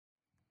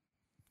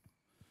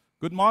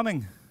Good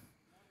morning.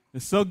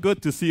 It's so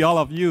good to see all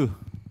of you.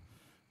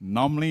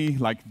 Normally,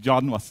 like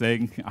John was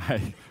saying,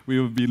 we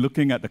will be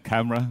looking at the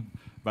camera,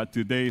 but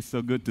today it's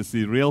so good to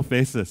see real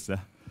faces.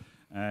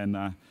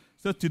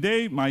 So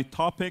today my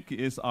topic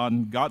is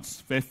on God's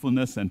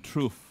faithfulness and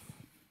truth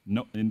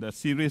in the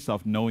series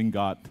of Knowing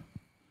God.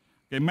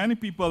 Okay, many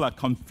people are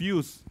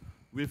confused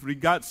with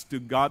regards to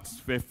God's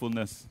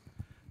faithfulness.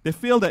 They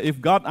feel that if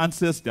God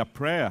answers their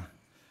prayer,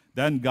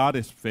 then God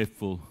is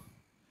faithful.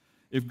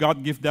 If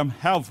God gives them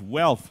health,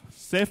 wealth,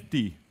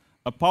 safety,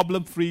 a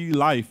problem-free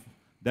life,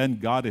 then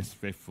God is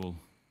faithful.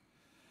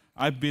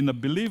 I've been a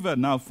believer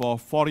now for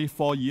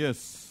 44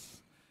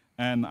 years,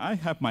 and I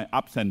have my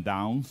ups and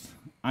downs.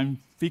 I'm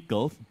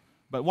fickle,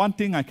 but one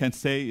thing I can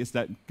say is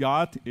that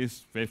God is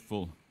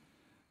faithful.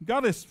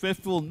 God is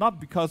faithful not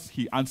because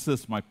He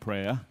answers my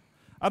prayer.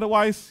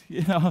 Otherwise,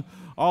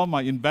 all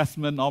my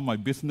investment, all my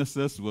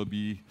businesses will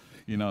be,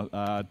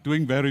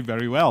 doing very,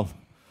 very well.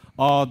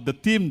 Or the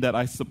team that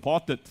I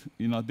supported,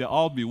 they'll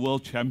all be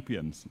world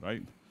champions,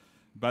 right?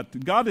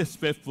 But God is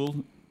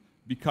faithful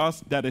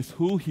because that is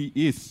who He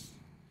is.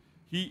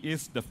 He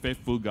is the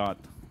faithful God.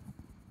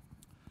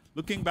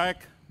 Looking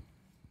back,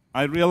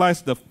 I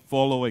realized the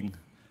following,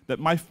 that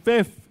my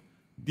faith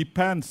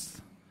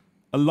depends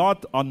a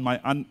lot on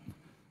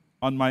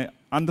my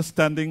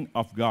understanding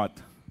of God.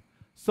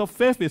 So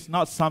faith is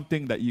not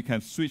something that you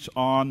can switch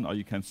on or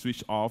you can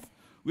switch off.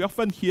 We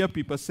often hear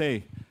people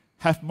say,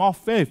 have more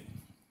faith,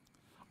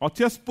 or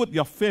just put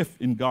your faith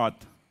in God.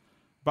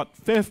 But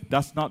faith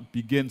does not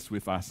begin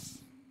with us,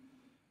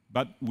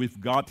 but with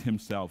God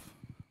Himself.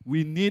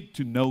 We need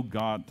to know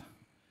God.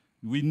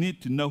 We need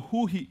to know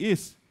who He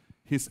is,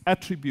 His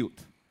attribute,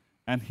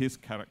 and His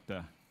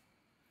character.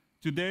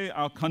 Today,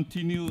 I'll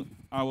continue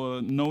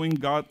our Knowing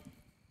God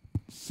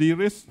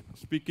series,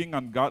 speaking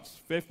on God's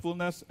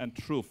faithfulness and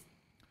truth.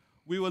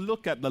 We will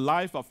look at the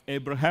life of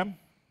Abraham,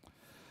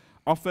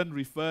 often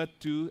referred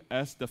to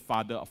as the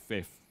father of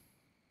faith.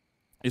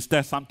 Is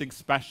there something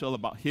special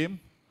about him?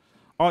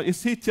 Or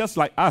is he just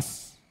like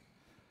us?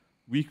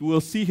 We will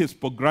see his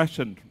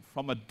progression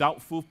from a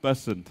doubtful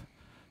person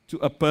to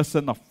a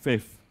person of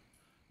faith.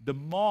 The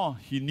more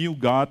he knew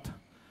God,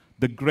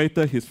 the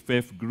greater his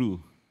faith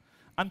grew,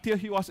 until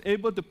he was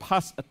able to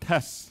pass a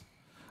test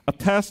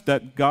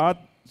that God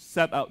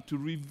set out to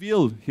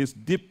reveal his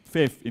deep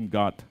faith in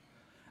God.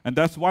 And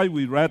that's why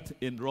we read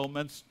in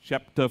Romans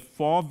chapter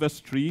 4, verse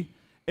 3,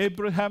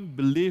 Abraham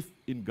believed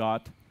in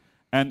God,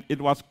 and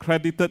it was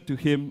credited to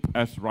him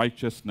as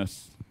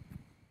righteousness.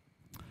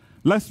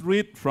 Let's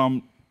read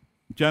from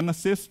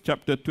Genesis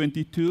chapter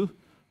 22,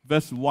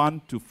 verse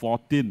 1 to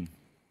 14.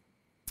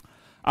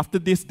 After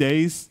these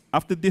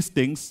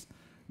things,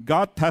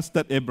 God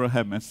tested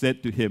Abraham and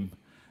said to him,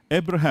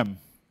 Abraham,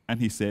 and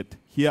he said,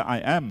 Here I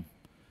am.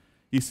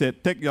 He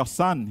said, Take your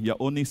son, your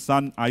only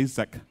son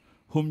Isaac,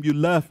 whom you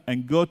love,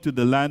 and go to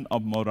the land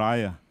of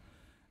Moriah,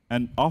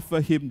 and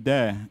offer him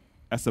there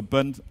as a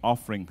burnt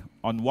offering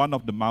on one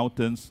of the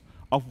mountains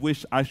of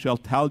which I shall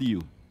tell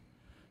you.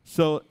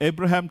 So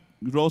Abraham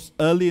rose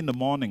early in the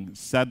morning,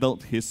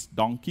 saddled his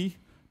donkey,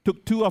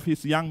 took 2 of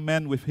his young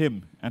men with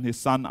him and his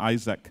son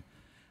Isaac,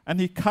 and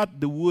he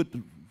cut the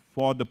wood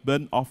for the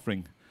burnt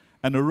offering,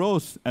 and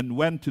arose and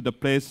went to the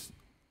place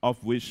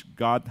of which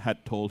God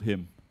had told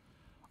him.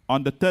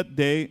 On the 3rd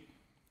day,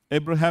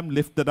 Abraham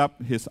lifted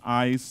up his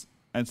eyes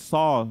and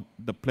saw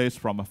the place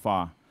from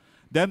afar.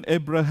 Then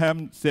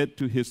Abraham said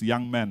to his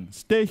young men,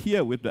 Stay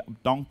here with the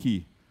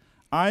donkey.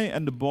 I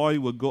and the boy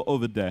will go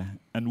over there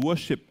and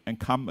worship and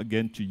come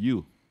again to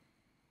you.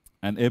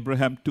 And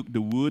Abraham took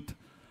the wood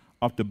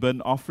of the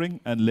burnt offering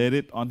and laid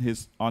it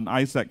on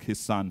Isaac his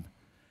son.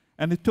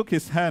 And he took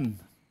his hand,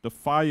 the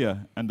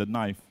fire and the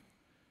knife.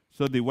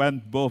 So they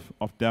went both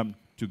of them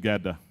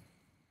together.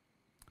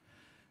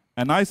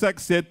 And Isaac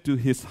said to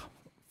his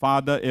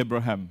father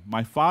Abraham,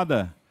 My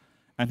father.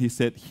 And he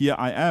said, Here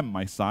I am,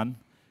 my son.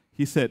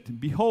 He said,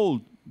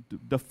 Behold,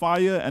 the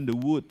fire and the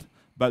wood,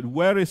 but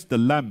where is the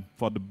lamb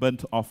for the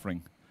burnt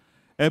offering?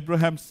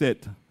 Abraham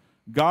said,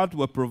 God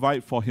will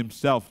provide for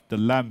himself the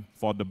lamb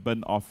for the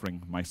burnt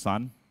offering, my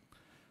son.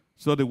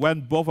 So they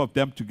went both of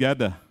them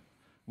together.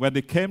 When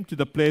they came to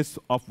the place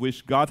of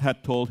which God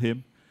had told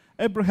him,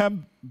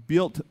 Abraham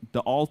built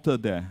the altar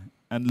there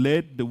and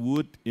laid the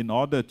wood in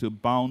order to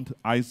bound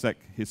Isaac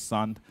his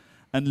son,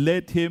 and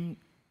laid him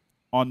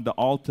on the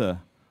altar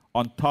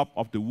on top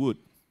of the wood.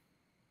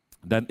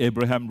 Then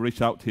Abraham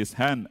reached out his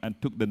hand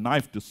and took the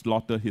knife to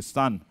slaughter his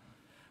son.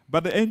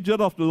 But the angel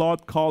of the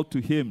Lord called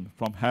to him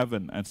from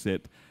heaven and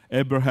said,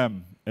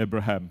 Abraham,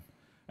 Abraham.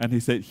 And he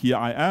said, Here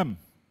I am.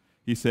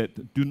 He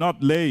said, Do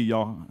not lay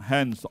your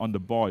hands on the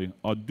boy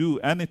or do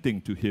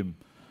anything to him,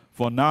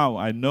 for now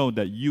I know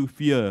that you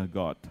fear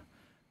God,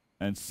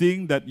 and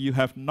seeing that you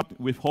have not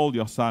withheld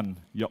your son,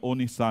 your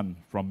only son,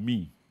 from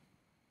me.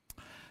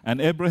 And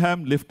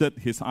Abraham lifted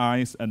his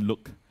eyes and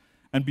looked,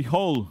 and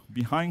behold,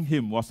 behind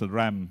him was a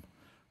ram,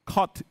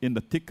 caught in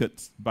the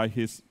thickets by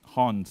his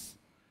horns.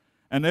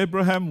 And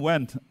Abraham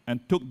went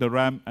and took the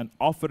ram and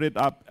offered it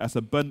up as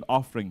a burnt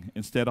offering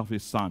instead of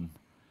his son.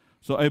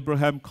 So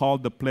Abraham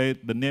called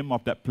the name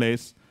of that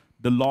place,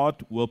 "The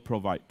Lord will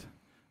provide."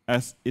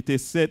 As it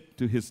is said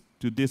to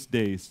these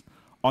days,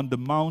 "On the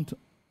mount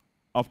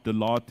of the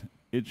Lord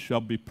it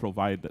shall be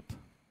provided."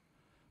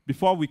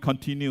 Before we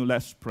continue,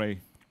 let's pray.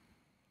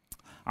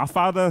 Our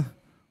Father,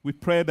 we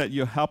pray that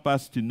you help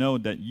us to know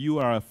that you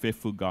are a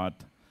faithful God,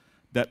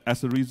 that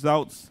as a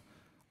result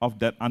of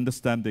that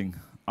understanding,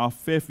 our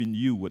faith in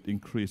you would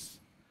increase,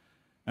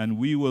 and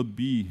we will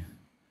be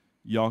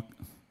your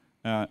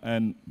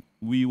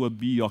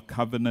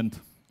covenant,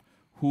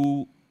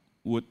 who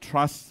would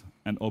trust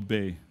and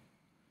obey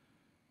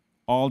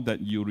all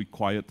that you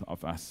required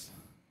of us.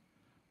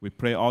 We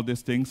pray all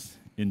these things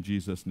in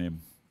Jesus'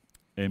 name.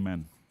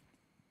 Amen.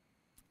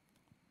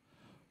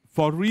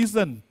 For a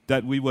reason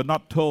that we were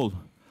not told,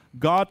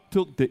 God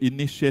took the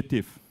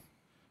initiative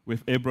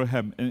with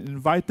Abraham and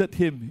invited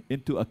him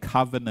into a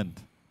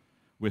covenant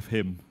with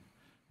him.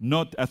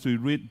 Note as we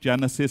read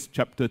Genesis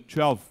chapter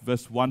 12,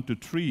 verse 1 to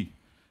 3,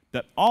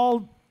 that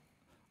all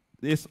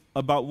is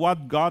about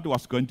what God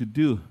was going to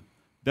do.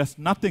 There's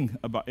nothing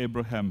about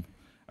Abraham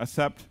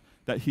except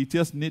that he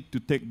just needs to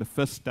take the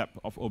first step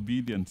of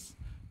obedience,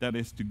 that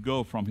is to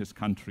go from his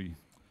country.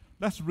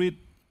 Let's read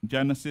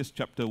Genesis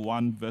chapter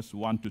 1, verse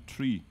 1 to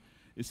 3.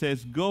 It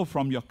says, "Go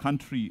from your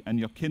country and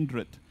your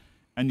kindred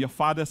and your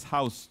father's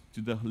house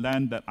to the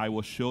land that I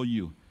will show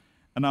you.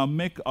 And I'll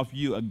make of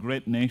you a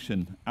great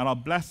nation, and I'll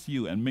bless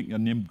you and make your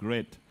name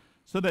great,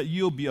 so that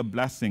you'll be a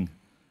blessing.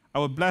 I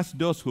will bless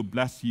those who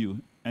bless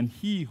you, and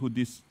he who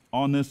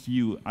dishonors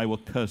you I will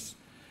curse.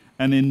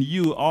 And in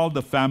you all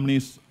the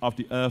families of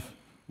the earth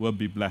will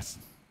be blessed."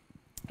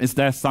 Is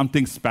there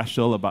something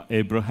special about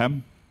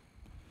Abraham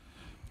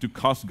to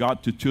cause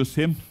God to choose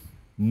him?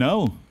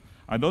 No,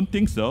 I don't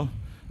think so.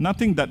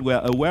 Nothing that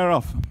we're aware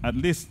of, at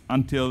least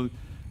until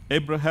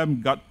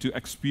Abraham got to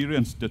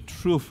experience the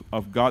truth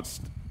of God's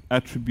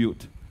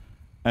attribute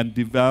and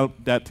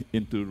develop that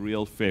into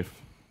real faith.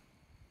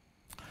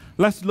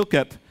 Let's look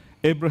at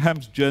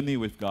Abraham's journey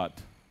with God.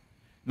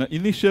 Now,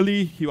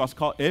 initially, he was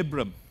called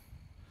Abram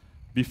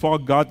before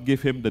God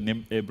gave him the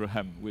name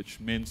Abraham, which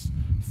means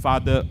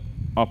father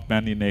of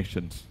many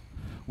nations.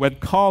 When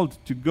called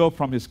to go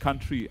from his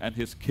country and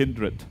his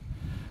kindred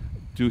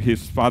to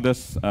his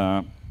father's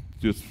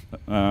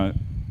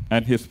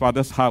and his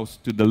father's house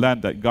to the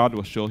land that God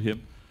will show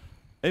him,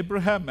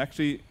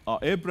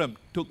 Abram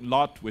took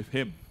Lot with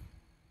him.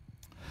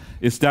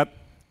 Is that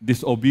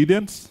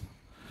disobedience?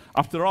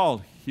 After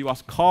all, he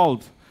was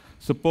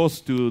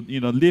supposed to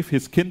leave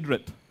his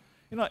kindred.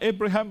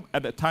 Abraham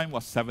at that time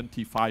was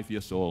 75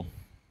 years old.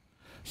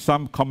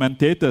 Some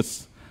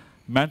commentators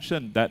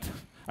mentioned that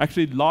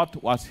actually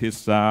Lot was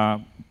his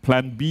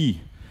plan B,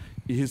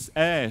 his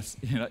heirs,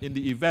 in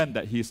the event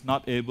that he is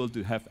not able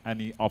to have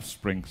any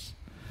offsprings.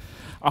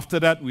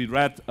 After that, we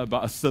read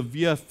about a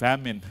severe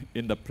famine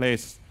in the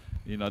place,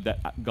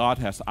 that God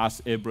has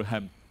asked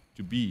Abraham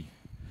to be.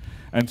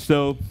 And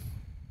so,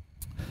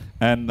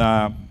 and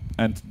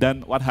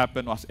then what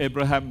happened was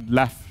Abraham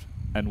left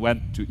and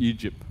went to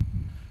Egypt.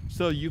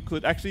 So you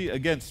could actually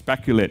again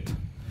speculate,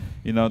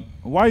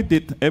 why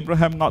did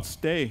Abraham not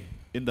stay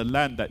in the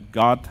land that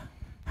God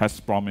has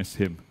promised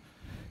him?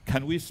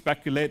 Can we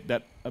speculate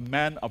that a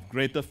man of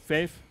greater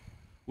faith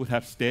would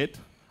have stayed?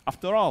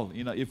 After all,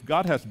 if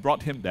God has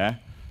brought him there,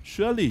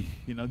 surely,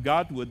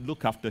 God would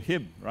look after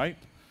him, right?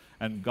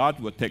 And God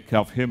would take care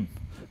of him.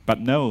 But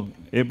no,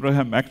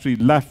 Abraham actually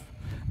left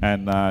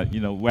and,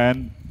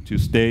 went to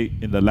stay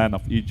in the land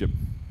of Egypt.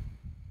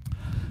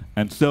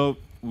 And so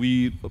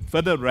we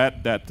further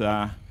read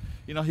that,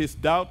 his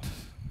doubt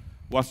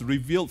was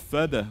revealed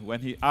further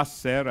when he asked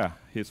Sarah,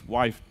 his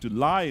wife, to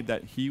lie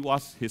that he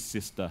was his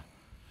sister.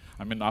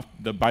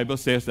 The Bible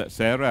says that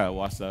Sarah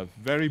was a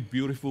very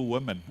beautiful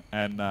woman,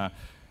 and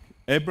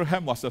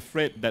Abraham was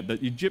afraid that the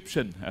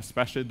Egyptian,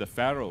 especially the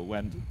Pharaoh,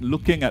 when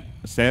looking at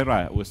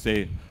Sarah, would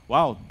say,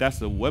 "Wow,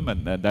 that's a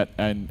woman,"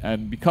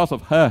 and because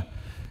of her,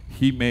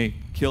 he may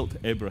killed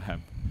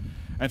Abraham.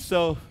 And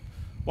so,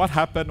 what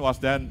happened was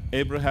then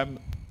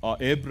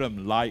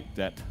Abram lied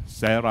that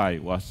Sarai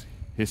was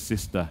his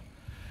sister,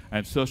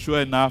 and so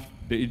sure enough,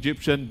 the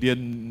Egyptian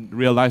didn't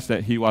realize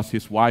that he was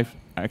his wife.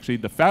 Actually,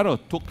 the Pharaoh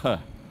took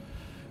her.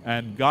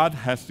 And God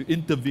has to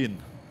intervene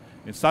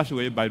in such a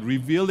way by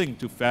revealing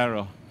to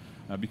Pharaoh,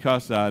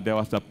 because there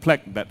was a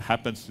plague that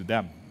happens to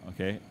them,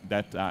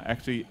 that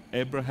actually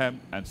Abraham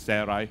and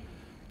Sarai,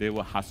 they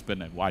were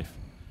husband and wife.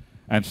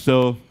 And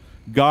so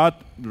God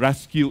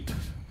rescued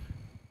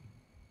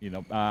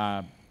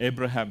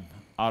Abraham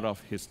out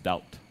of his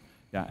doubt.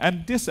 Yeah,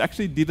 and this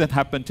actually didn't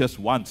happen just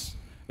once.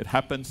 It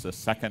happens a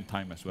second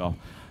time as well.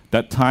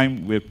 That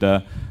time with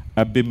the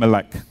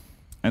Abimelech.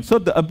 And so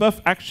the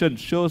above action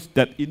shows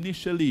that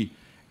initially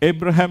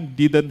Abraham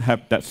didn't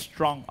have that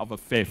strong of a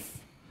faith.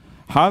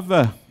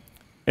 However,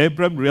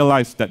 Abraham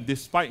realized that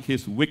despite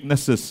his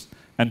weaknesses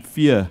and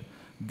fear,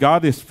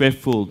 God is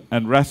faithful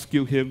and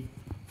rescued him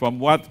from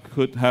what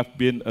could have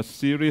been a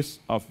series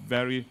of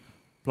very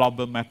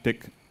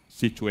problematic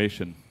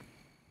situations.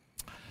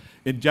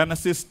 In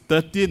Genesis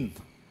 13,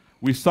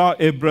 We saw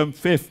Abram's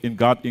faith in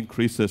God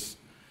increases.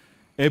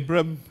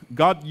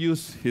 God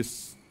used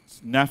his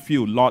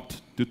nephew Lot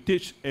to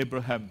teach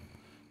Abraham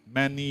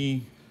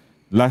many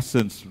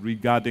lessons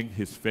regarding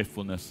his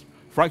faithfulness.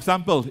 For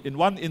example, in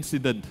one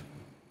incident,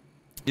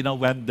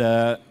 when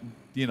the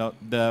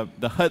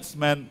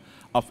herdsmen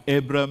of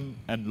Abram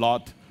and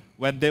Lot,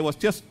 when there was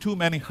just too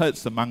many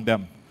herds among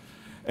them,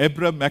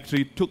 Abram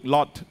actually took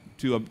Lot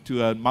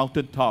to a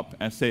mountaintop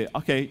and said,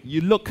 okay,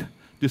 you look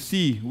to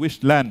see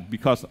which land,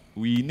 because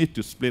we need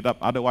to split up.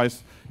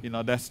 Otherwise,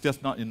 there's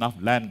just not enough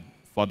land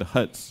for the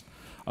herds.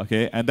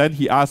 Okay, and then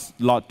he asked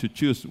Lot to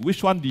choose.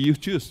 Which one do you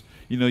choose?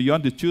 You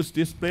want to choose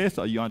this place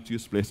or you want to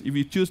choose place? If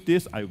you choose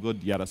this, I will go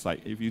the other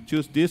side. If you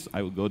choose this,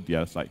 I will go the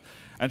other side.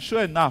 And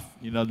sure enough,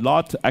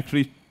 Lot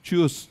actually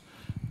chose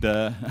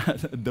the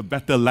the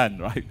better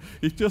land, right?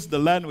 He chose the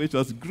land which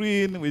was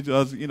green, which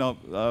was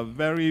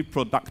very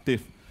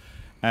productive,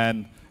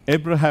 and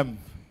Abraham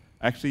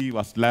actually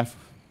was left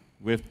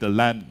with the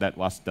land that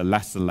was the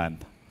lesser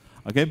land.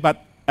 Okay,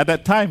 but at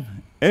that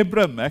time,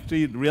 Abram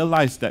actually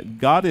realized that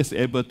God is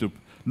able to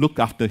look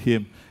after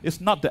him.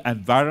 It's not the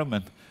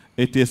environment,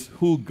 it is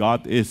who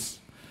God is.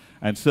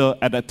 And so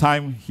at that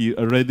time, he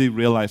already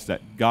realized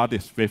that God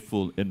is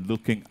faithful in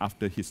looking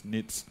after his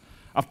needs.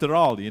 After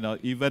all,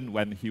 even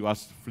when he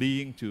was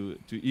fleeing to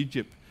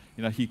Egypt,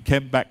 he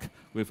came back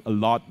with a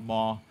lot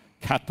more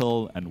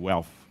cattle and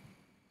wealth.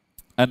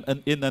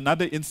 And in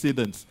another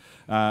incident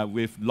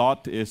with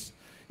Lot is,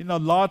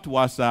 Lot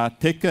was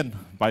taken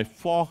by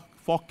four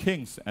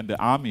kings and the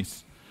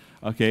armies.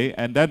 Okay,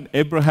 and then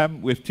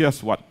Abraham, with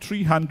just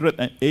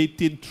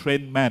 318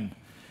 trained men,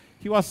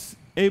 he was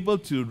able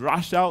to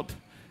rush out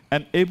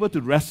and able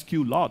to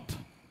rescue Lot.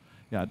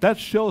 Yeah, that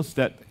shows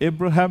that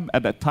Abraham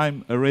at that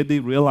time already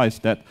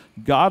realized that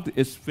God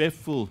is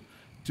faithful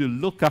to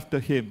look after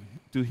him,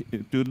 to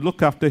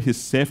look after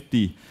his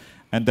safety,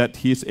 and that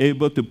he is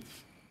able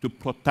to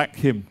protect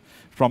him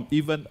from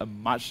even a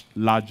much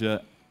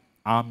larger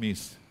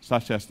armies,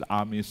 such as the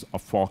armies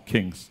of 4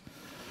 kings.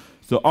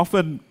 So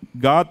often,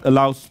 God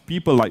allows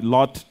people like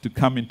Lot to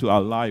come into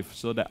our life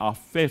so that our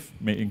faith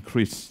may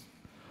increase.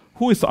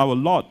 Who is our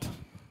Lot?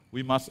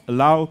 We must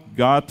allow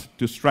God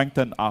to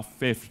strengthen our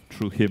faith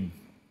through him.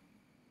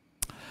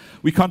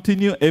 We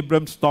continue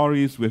Abram's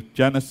stories with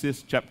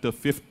Genesis chapter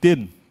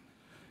 15.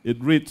 It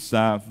reads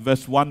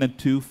verse 1 and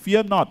 2,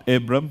 "Fear not,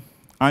 Abram,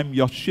 I'm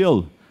your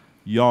shield.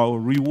 Your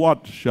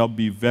reward shall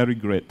be very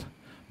great."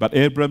 But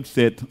Abram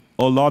said,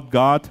 "O Lord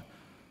God,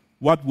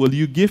 what will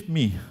you give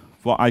me?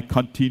 For I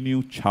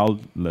continue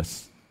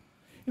childless."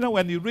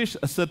 When you reach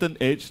a certain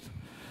age,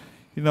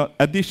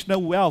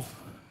 additional wealth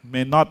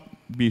may not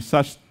be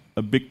such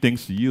a big thing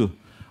to you.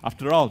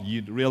 After all,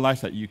 you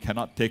realize that you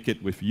cannot take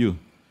it with you.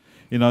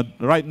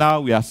 Right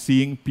now we are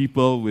seeing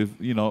people with,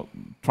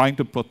 trying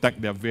to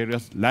protect their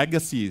various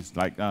legacies,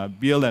 like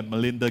Bill and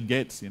Melinda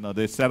Gates.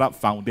 They set up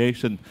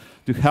foundation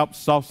to help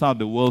solve some of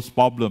the world's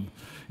problem.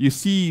 You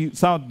see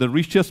some of the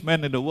richest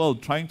men in the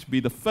world trying to be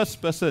the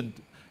first person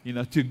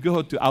to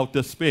go to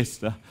outer space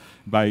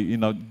by,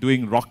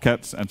 doing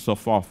rockets and so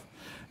forth.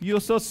 You're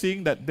also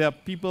seeing that there are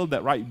people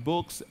that write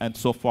books and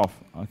so forth,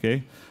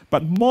 okay?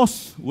 But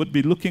most would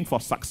be looking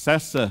for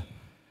successor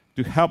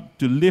to help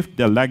to lift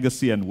their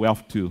legacy and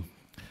wealth too.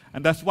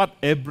 And that's what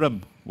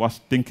Abram was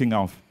thinking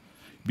of,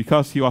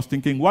 because he was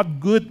thinking, what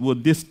good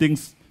would these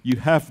things you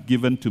have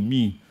given to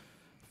me,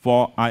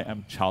 for I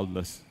am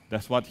childless?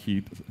 That's what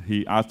he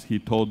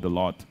told the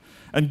Lord.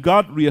 And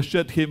God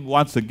reassured him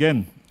once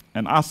again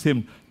and asked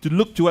him to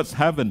look towards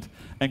heaven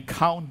and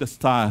count the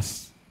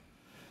stars.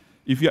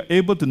 If you're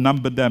able to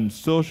number them,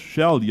 so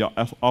shall your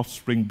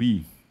offspring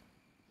be.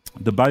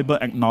 The Bible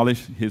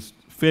acknowledged his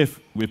faith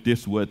with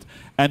this word,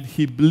 and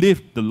he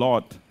believed the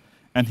Lord,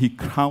 and he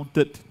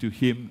counted to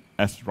him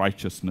as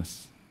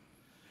righteousness.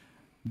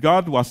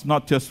 God was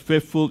not just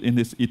faithful in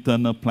his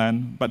eternal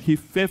plan, but he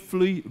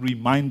faithfully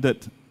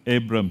reminded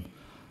Abram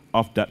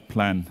of that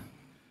plan.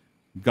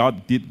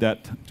 God did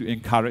that to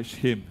encourage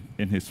him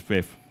in his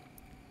faith.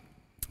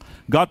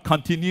 God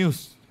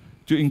continues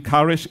to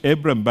encourage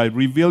Abram by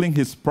revealing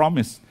his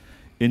promise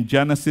in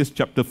Genesis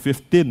chapter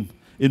 15.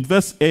 In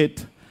verse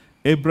 8,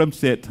 Abram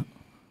said,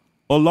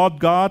 "O Lord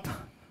God,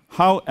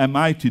 how am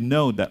I to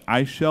know that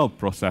I shall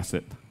possess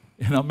it?"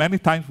 Many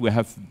times we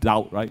have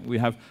doubt, right? We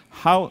have,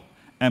 how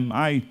am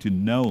I to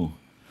know?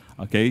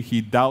 Okay,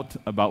 he doubt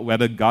about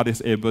whether God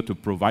is able to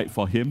provide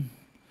for him.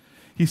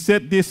 He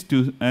said this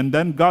and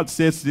then God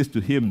says this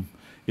to him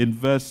in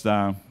verse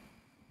 9.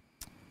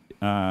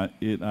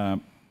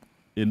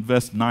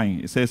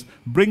 It says,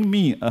 "Bring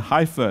me a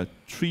heifer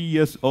 3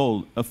 years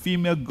old, a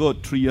female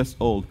goat 3 years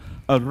old,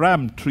 a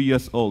ram 3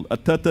 years old, a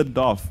turtle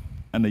dove,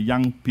 and a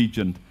young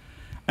pigeon."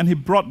 And he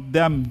brought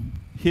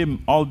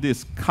him all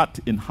this cut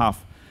in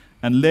half,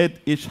 and laid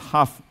each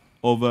half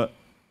over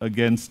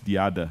against the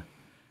other.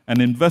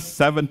 And in verse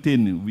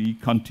 17, we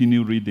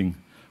continue reading.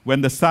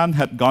 "When the sun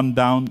had gone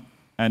down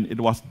and it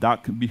was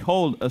dark,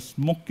 behold, a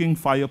smoking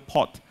fire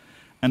pot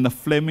and a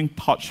flaming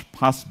torch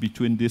passed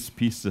between these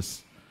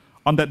pieces.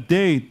 On that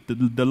day,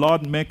 the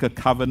Lord made a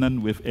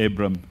covenant with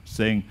Abram,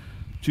 saying,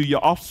 to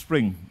your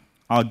offspring,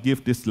 I'll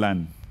give this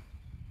land.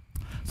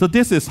 So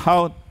this is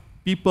how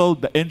people,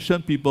 the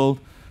ancient people,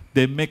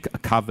 they make a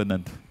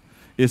covenant.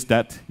 Is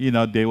that,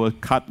 they will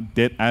cut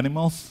dead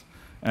animals,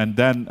 and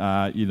then,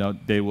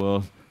 they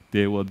will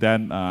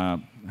then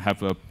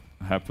have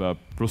a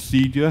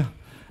procedure,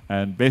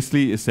 and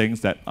basically it's saying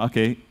that,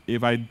 okay,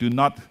 if I do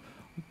not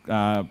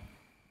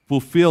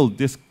fulfill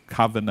this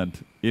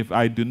covenant, if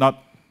I do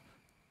not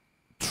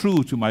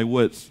true to my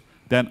words,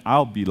 then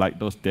I'll be like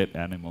those dead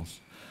animals.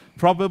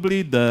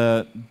 Probably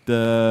the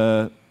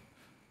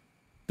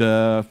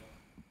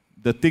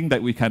thing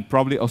that we can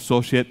probably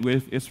associate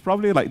with is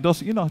probably like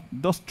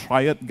those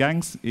triad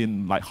gangs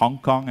in like Hong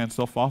Kong and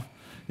so forth.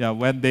 Yeah,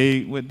 when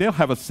they'll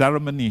have a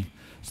ceremony,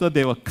 so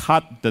they will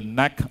cut the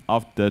neck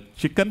of the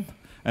chicken,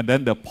 and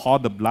then they'll pour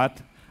the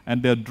blood,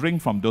 and they'll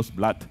drink from those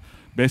blood,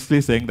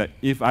 basically saying that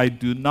if I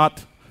do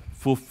not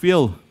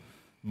fulfill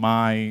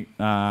my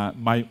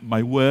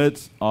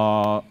words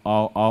or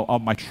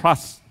my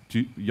trust,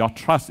 your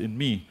trust in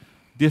me,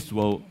 this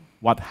will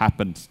what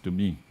happens to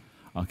me.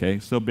 Okay,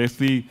 so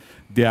basically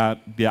they are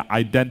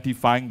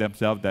identifying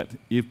themselves that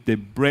if they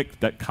break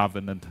that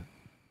covenant,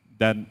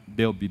 then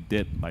they'll be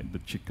dead like the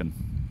chicken.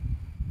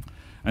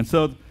 And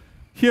so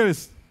here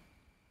is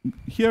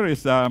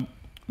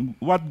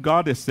what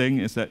God is saying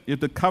is that if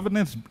the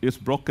covenant is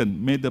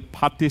broken, may the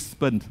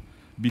participant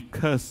be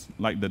cursed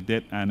like the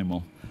dead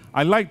animal.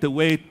 I like the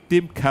way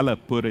Tim Keller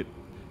put it.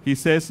 He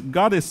says,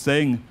 God is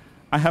saying,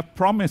 I have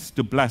promised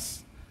to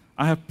bless.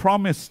 I have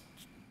promised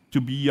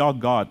to be your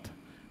God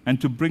and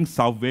to bring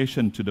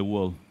salvation to the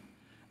world.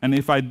 And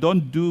if I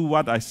don't do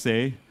what I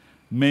say,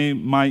 may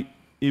my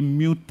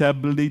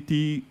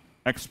immutability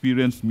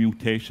experience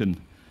mutation.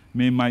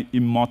 May my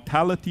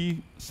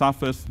immortality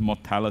suffers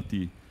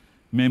mortality.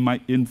 May my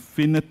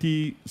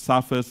infinity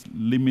suffers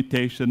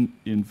limitation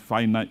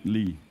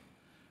infinitely.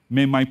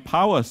 May my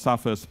power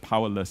suffers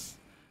powerless.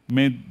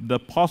 May the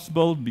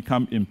possible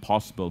become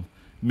impossible.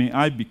 May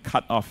I be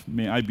cut off.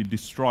 May I be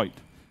destroyed.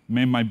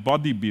 May my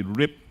body be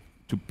ripped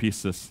to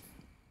pieces.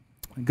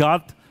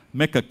 God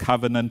make a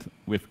covenant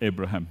with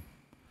Abraham.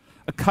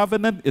 A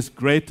covenant is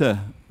greater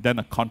than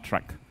a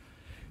contract.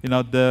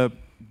 The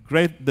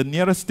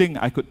nearest thing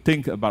I could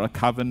think about a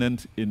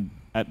covenant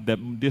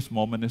this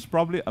moment is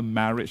probably a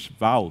marriage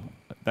vow.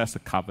 That's a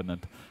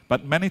covenant.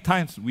 But many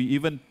times we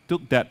even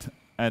took that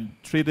and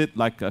treat it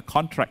like a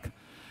contract.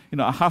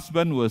 A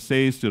husband will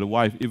say to the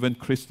wife, even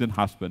Christian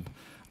husband,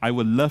 I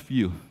will love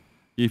you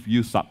if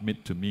you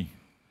submit to me.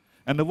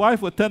 And the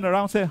wife will turn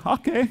around and say,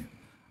 okay,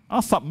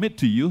 I'll submit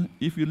to you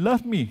if you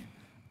love me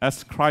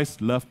as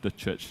Christ loved the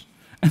church.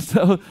 And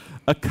so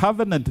a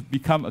covenant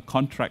become a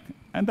contract.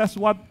 And that's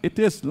what it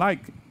is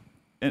like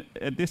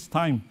at this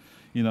time,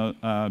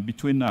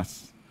 between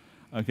us.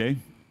 Okay?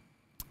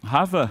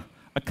 However,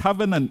 a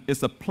covenant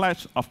is a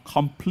pledge of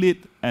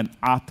complete and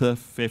utter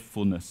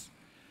faithfulness.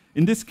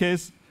 In this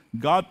case,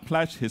 God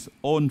pledged his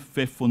own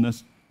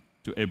faithfulness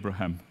to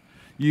Abraham.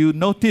 You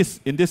notice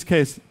in this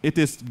case, it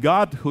is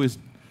God who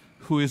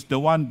is the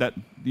one that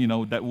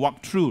that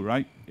walked through,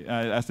 right?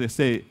 As they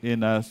say,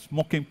 in a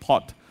smoking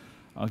pot.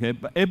 Okay,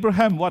 but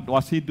Abraham, what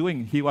was he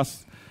doing? He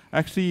was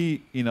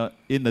actually in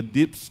a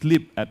deep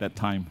sleep at that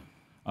time.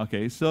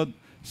 Okay, so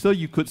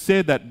you could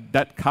say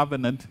that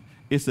covenant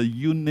is a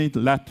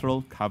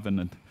unilateral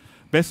covenant.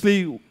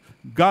 Basically,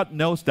 God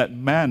knows that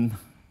man,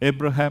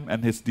 Abraham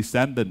and his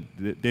descendant,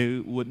 they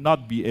would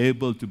not be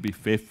able to be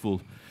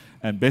faithful.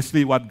 And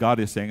basically what God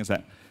is saying is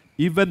that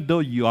even though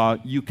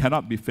you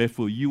cannot be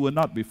faithful, you will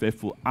not be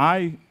faithful.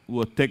 I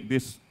will take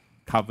this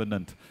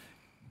covenant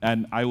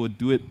and I will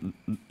do it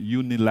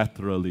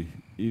unilaterally.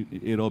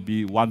 It'll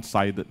be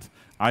one-sided.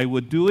 I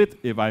will do it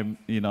if I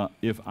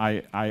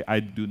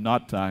do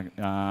not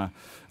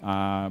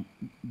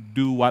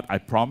do what I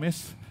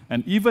promise.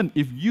 And even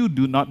if you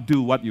do not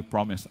do what you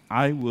promise,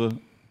 I will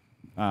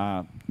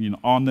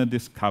honor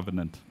this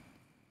covenant.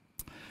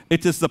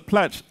 It is the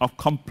pledge of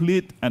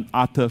complete and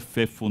utter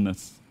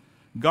faithfulness.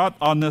 God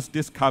honors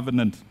this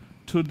covenant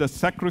through the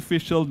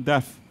sacrificial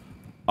death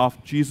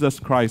of Jesus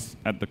Christ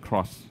at the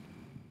cross,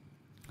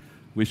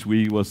 which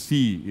we will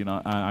see.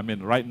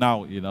 Right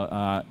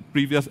now,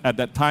 previous at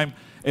that time,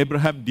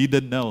 Abraham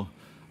didn't know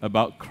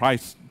about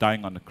Christ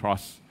dying on the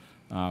cross,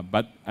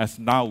 but as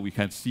now we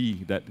can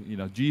see that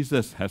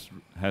Jesus has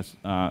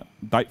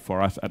died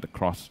for us at the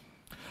cross.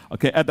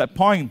 Okay, at that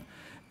point,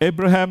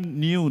 Abraham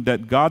knew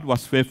that God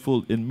was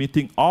faithful in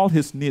meeting all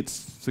his needs,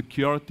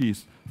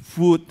 securities,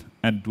 food,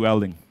 and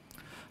dwelling.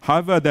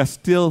 However, there's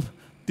still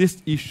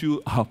this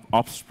issue of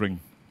offspring.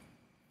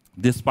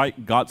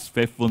 Despite God's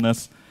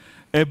faithfulness,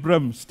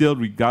 Abram still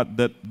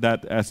regarded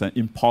that as an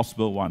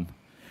impossible one.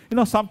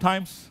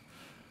 Sometimes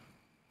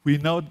we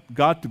know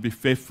God to be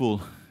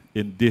faithful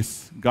in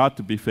this, God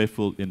to be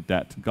faithful in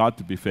that, God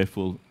to be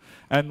faithful.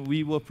 And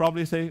we will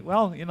probably say,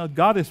 well,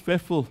 God is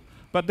faithful,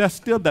 but there's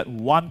still that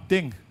one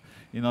thing,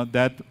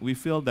 that we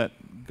feel that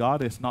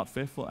God is not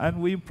faithful.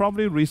 And we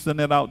probably reason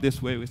it out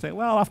this way. We say,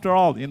 well, after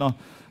all,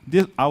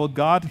 our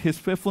God, He's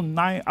faithful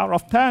 9 out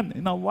of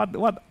 10.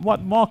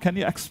 What more can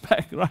you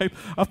expect, right?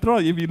 After all,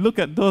 if you look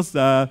at those,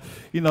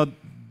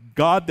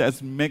 God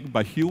that's made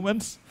by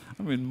humans,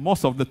 I mean,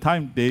 most of the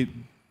time they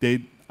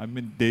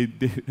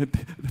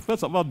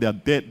first of all, they are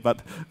dead,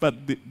 but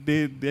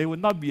they will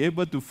not be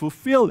able to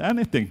fulfill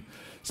anything.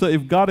 So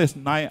if God is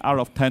 9 out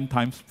of 10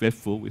 times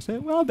faithful, we say,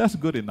 well, that's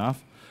good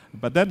enough.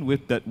 But then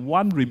with that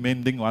one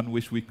remaining one,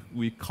 which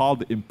we call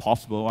the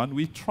impossible one,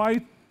 we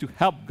try to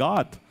help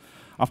God.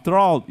 After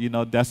all,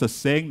 there's a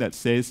saying that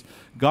says,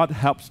 God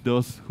helps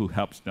those who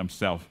help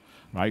themselves,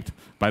 right?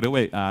 By the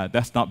way,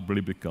 that's not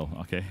biblical,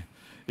 okay?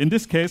 In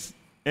this case,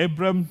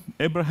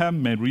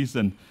 Abraham may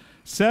reason,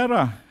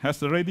 Sarah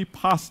has already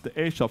passed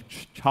the age of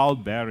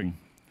childbearing.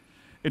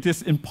 It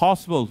is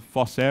impossible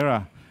for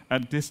Sarah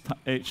at this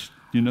age,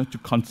 to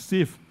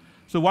conceive.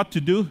 So what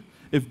to do?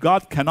 If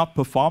God cannot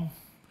perform,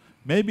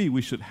 maybe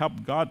we should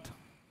help God.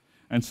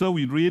 And so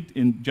we read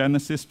in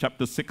Genesis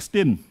chapter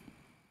 16,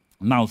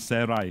 now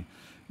Sarai,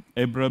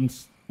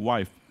 Abram's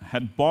wife,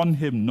 had borne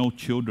him no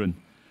children.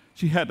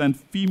 She had a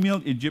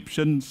female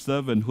Egyptian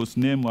servant whose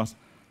name was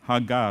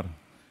Hagar.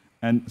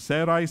 And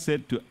Sarai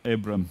said to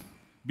Abram,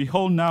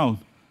 Behold now,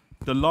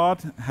 the Lord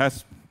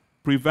has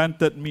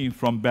prevented me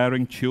from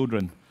bearing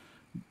children.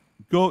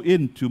 Go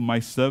in to my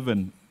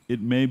servant. It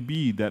may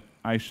be that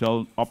I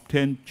shall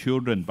obtain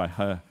children by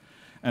her.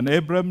 And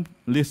Abram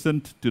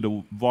listened to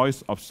the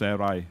voice of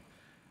Sarai.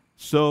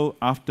 So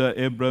after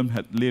Abram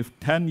had lived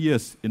 10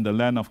 years in the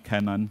land of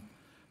Canaan,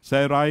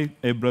 Sarai,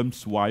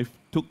 Abram's wife,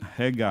 took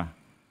Hagar,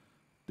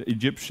 the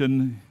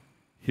Egyptian,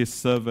 his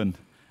servant,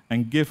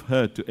 and gave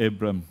her to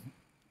Abram,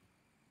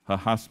 her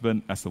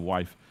husband, as a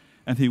wife.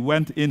 And he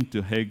went in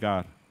to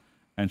Hagar,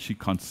 and she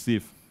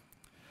conceived.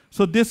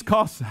 So this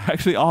caused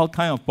actually all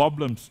kinds of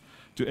problems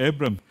to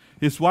Abram.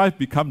 His wife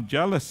became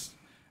jealous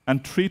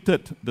and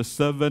treated the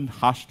servant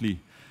harshly,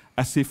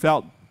 as he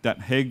felt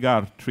that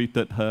Hagar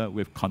treated her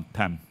with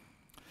contempt.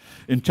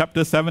 In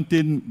chapter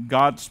 17,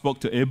 God spoke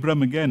to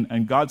Abram again,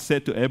 and God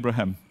said to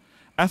Abraham,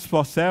 As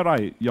for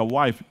Sarai, your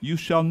wife, you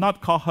shall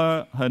not call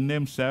her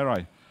name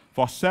Sarai,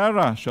 for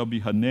Sarah shall be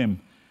her name,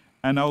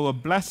 and I will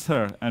bless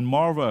her, and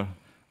moreover,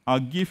 I'll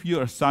give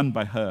you a son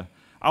by her.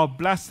 I'll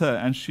bless her,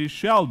 and she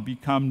shall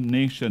become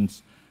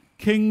nations.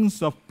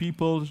 Kings of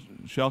people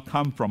shall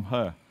come from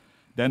her.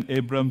 Then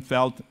Abram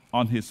fell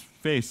on his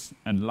face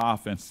and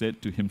laughed and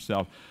said to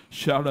himself,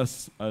 Shall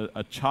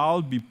a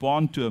child be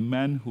born to a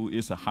man who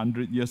is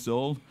 100 years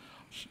old?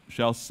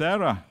 Shall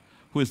Sarah,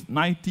 who is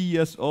 90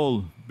 years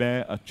old,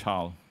 bear a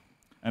child?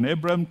 And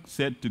Abram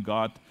said to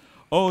God,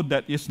 Oh,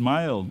 that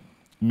Ishmael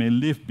may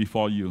live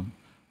before you.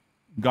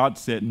 God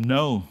said,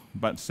 No,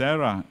 but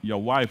Sarah,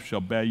 your wife,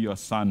 shall bear you a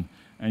son,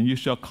 and you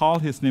shall call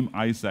his name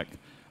Isaac.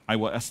 I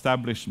will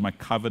establish my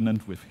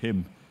covenant with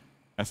him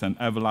as an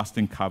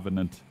everlasting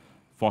covenant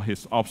for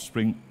his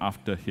offspring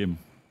after him.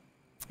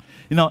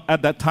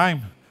 At that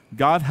time,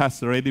 God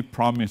has already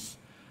promised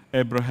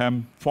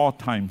Abraham 4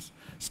 times.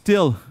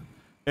 Still,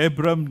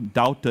 Abram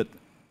doubted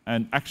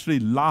and actually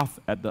laughed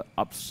at the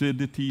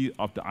absurdity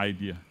of the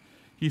idea.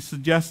 He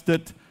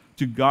suggested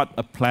to God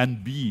a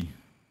plan B.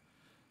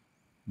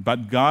 But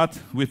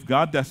with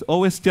God, there's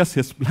always just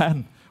his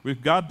plan.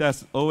 With God,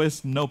 there's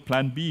always no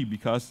plan B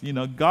because,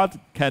 God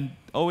can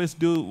always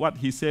do what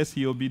he says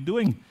he will be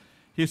doing.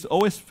 He's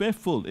always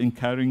faithful in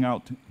carrying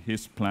out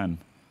his plan.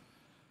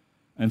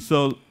 And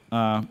so,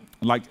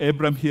 like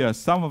Abram here,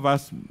 some of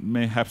us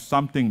may have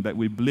something that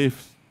we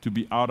believe to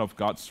be out of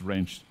God's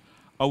range.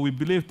 Or we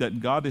believe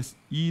that God is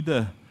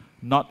either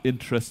not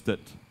interested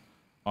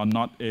or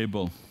not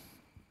able.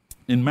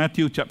 In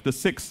Matthew chapter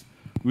 6,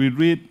 we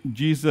read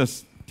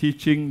Jesus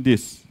teaching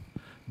this.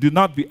 Do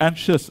not be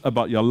anxious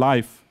about your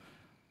life.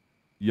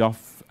 Your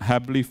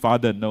heavenly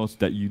Father knows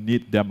that you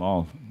need them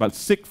all. But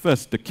seek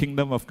first the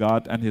kingdom of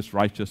God and his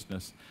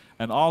righteousness,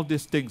 and all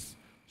these things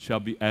shall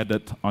be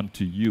added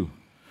unto you.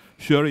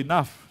 Sure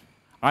enough,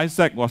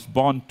 Isaac was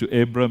born to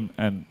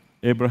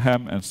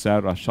Abraham and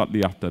Sarah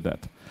shortly after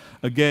that.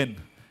 Again,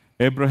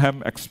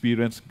 Abraham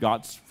experienced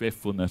God's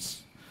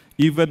faithfulness,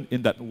 even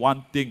in that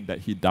one thing that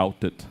he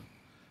doubted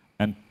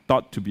and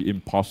thought to be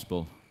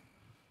impossible.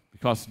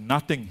 Because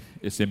nothing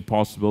is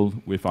impossible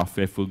with our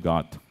faithful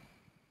God.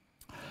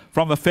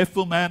 From a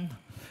faithful man,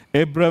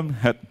 Abram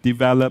had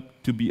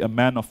developed to be a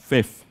man of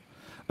faith,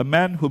 a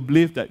man who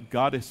believed that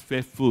God is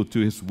faithful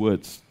to his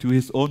words, to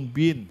his own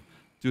being,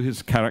 to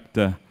his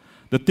character.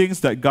 The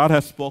things that God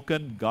has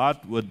spoken,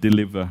 God will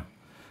deliver.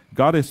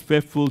 God is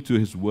faithful to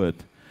his word.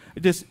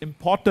 It is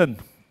important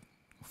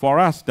for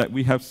us that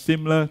we have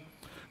similar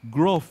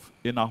growth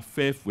in our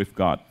faith with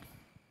God.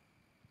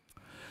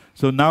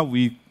 So now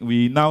we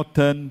now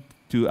turn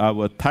to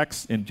our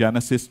text in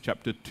Genesis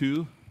chapter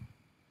 2.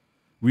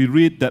 We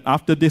read that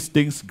after these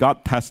things,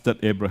 God tested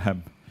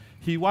Abraham.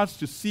 He wants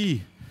to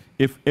see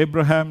if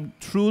Abraham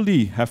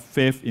truly have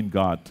faith in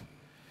God.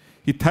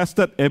 He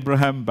tested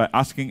Abraham by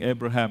asking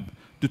Abraham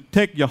to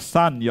take your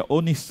son, your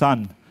only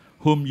son,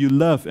 whom you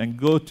love, and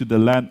go to the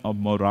land of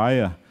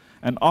Moriah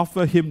and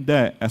offer him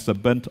there as a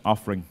burnt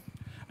offering.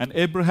 And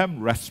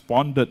Abraham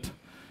responded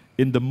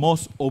in the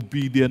most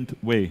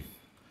obedient way.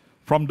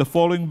 From the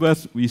following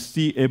verse, we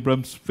see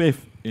Abraham's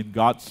faith in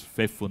God's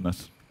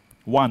faithfulness.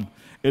 1,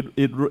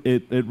 it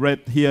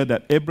read here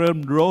that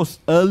Abraham rose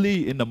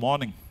early in the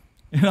morning.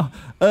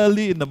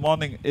 Early in the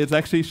morning, it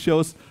actually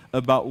shows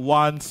about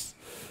one's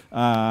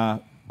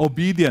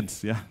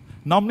obedience. Yeah.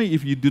 Normally,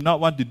 if you do not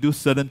want to do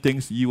certain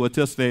things, you will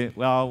just say,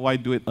 well, why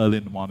do it early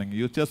in the morning?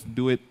 You just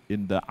do it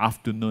in the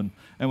afternoon.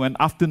 And when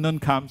afternoon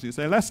comes, you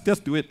say, let's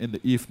just do it in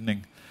the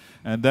evening.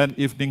 And then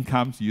evening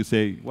comes, you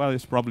say, well,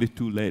 it's probably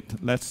too late.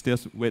 Let's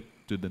just wait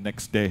to the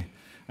next day.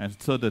 And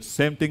so the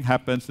same thing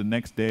happens the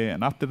next day,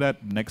 and after that,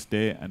 the next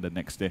day, and the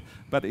next day.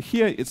 But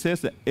here it says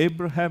that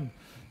Abraham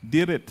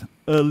did it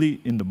early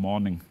in the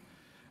morning.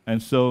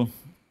 And so,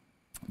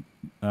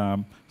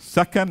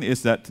 second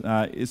is that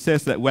it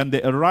says that when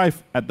they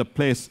arrived at the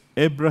place,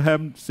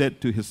 Abraham said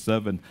to his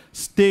servant,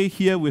 stay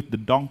here with the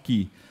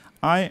donkey.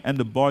 I and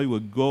the boy will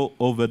go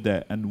over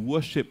there and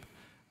worship.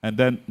 And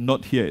then,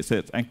 note here, it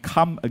says, and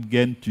come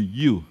again to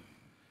you.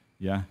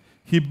 Yeah.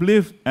 He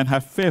believed and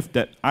had faith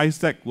that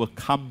Isaac will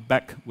come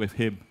back with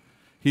him.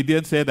 He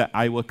didn't say that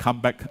I will come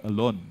back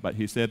alone, but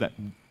he said that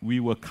we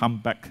will come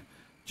back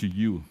to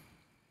you.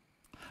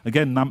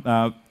 Again,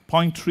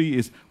 point 3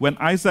 is, when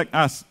Isaac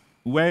asked,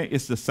 where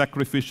is the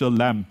sacrificial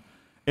lamb?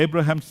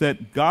 Abraham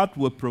said, God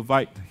will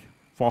provide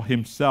for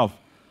himself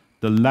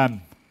the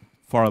lamb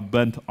for a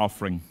burnt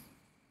offering.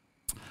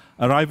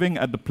 Arriving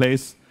at the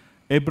place,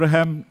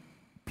 Abraham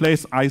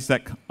placed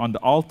Isaac on the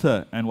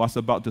altar and was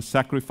about to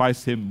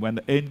sacrifice him when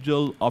the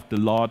angel of the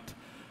Lord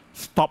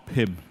stopped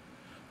him.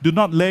 Do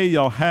not lay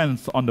your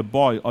hands on the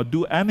boy or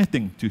do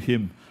anything to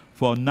him,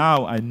 for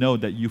now I know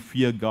that you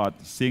fear God,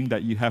 seeing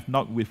that you have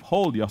not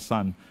withheld your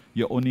son,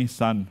 your only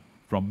son,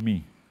 from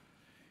me.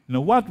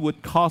 What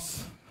would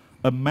cause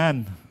a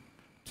man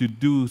to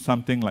do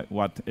something like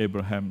what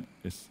Abraham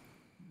is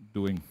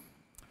doing?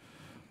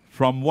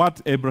 From what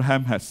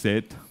Abraham has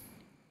said,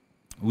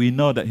 we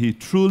know that he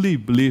truly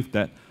believed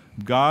that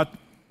God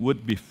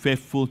would be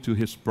faithful to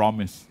his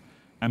promise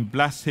and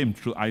bless him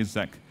through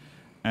Isaac,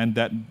 and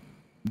that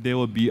there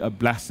will be a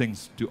blessing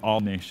to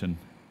all nations.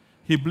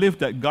 He believed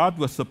that God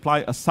will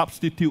supply a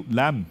substitute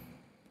lamb,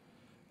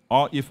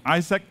 or if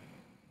Isaac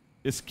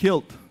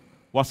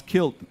was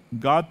killed,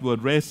 God will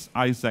raise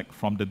Isaac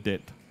from the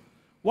dead.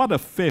 What a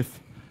faith!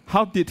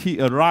 How did he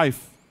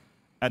arrive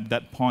at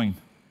that point?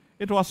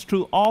 It was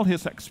through all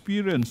his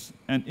experience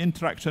and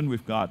interaction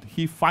with God.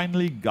 He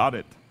finally got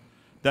it,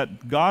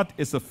 that God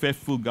is a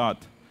faithful God,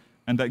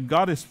 and that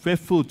God is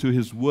faithful to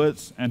his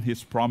words and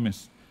his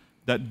promise,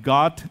 that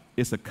God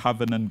is a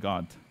covenant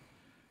God.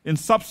 In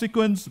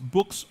subsequent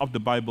books of the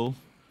Bible,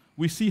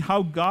 we see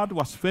how God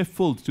was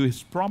faithful to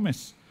his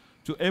promise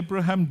to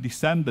Abraham's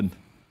descendant,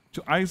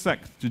 to Isaac,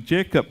 to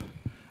Jacob.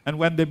 And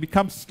when they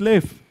become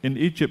slaves in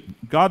Egypt,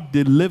 God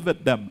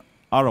delivered them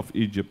out of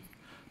Egypt,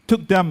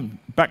 took them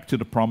back to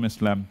the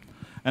promised land,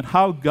 and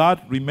how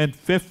God remained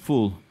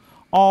faithful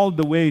all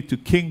the way to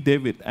King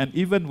David. And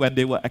even when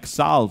they were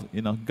exiled,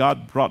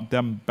 God brought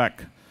them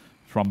back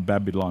from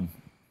Babylon,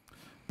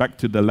 back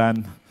to the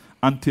land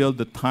until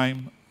the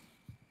time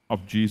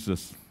of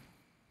Jesus.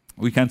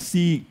 We can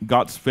see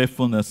God's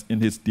faithfulness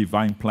in his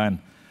divine plan,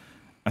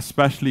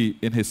 especially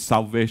in his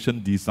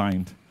salvation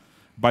design,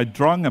 by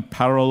drawing a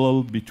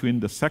parallel between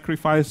the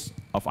sacrifice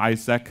of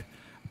Isaac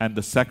and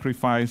the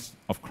sacrifice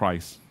of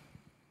Christ.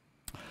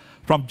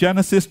 From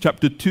Genesis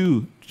chapter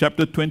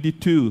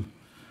 22,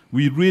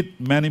 we read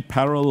many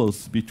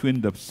parallels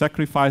between the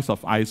sacrifice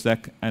of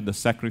Isaac and the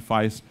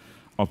sacrifice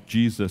of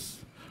Jesus.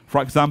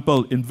 For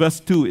example, in verse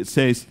 2 it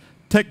says,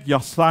 take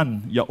your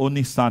son, your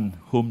only son,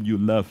 whom you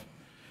love.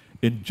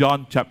 In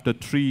John chapter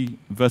 3,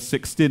 verse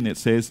 16, it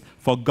says,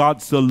 for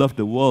God so loved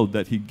the world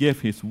that he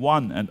gave his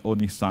one and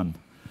only son.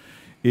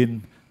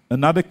 In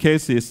another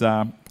case, it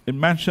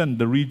mentioned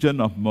the region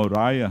of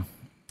Moriah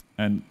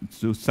and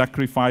to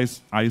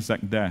sacrifice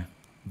Isaac there,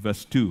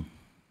 verse 2.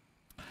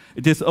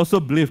 It is also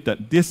believed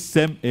that this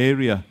same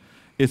area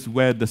is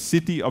where the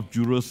city of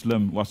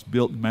Jerusalem was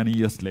built many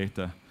years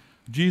later.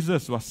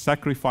 Jesus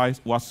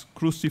was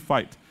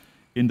crucified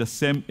in the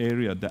same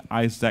area that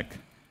Isaac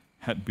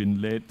had been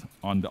laid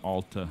on the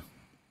altar.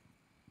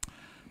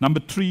 Number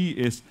 3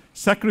 is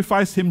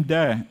sacrifice him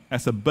there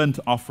as a burnt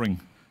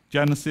offering.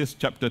 Genesis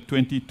chapter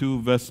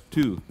 22, verse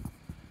 2.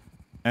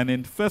 And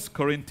in 1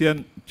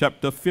 Corinthians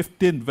chapter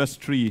 15, verse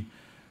 3,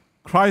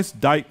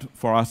 Christ died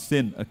for our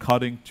sin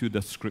according to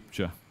the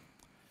scripture.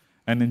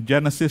 And in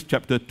Genesis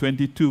chapter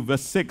 22,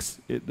 verse 6,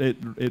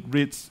 it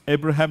reads,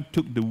 Abraham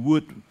took the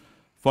wood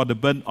for the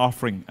burnt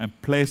offering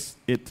and placed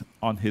it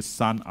on his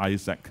son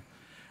Isaac.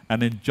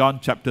 And in John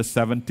chapter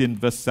 17,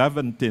 verse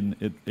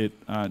 17,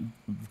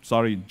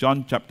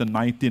 John chapter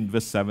 19,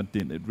 verse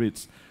 17, it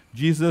reads,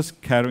 Jesus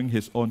carrying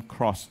his own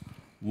cross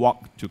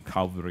walked to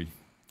Calvary.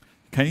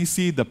 Can you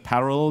see the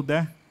parallel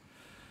there?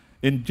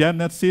 In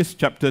Genesis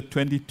chapter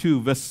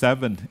 22, verse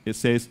 7, it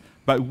says,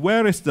 but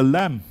where is the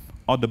lamb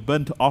or the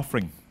burnt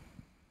offering?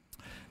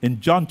 In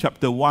John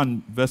chapter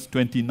 1, verse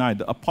 29,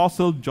 the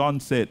Apostle John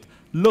said,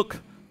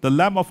 "Look, the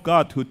Lamb of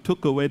God who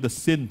took away the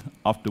sin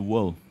of the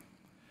world."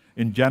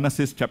 In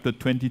Genesis chapter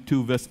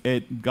 22, verse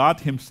 8,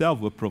 God himself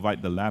will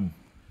provide the lamb.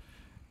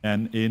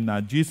 And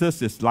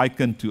Jesus is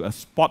likened to a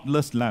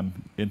spotless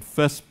lamb in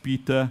 1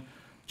 Peter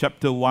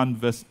chapter 1,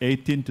 verse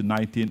 18 to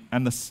 19,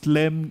 and a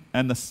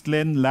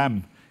slain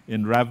lamb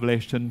in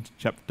Revelation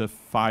chapter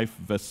 5,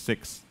 verse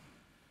 6.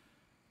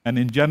 And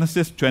in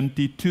Genesis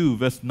 22,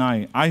 verse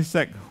 9,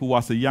 Isaac, who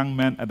was a young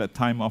man at the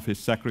time of his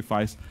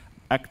sacrifice,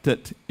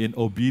 acted in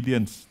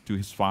obedience to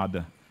his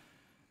father.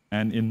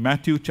 And in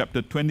Matthew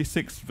chapter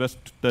 26, verse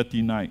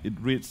 39, it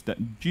reads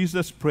that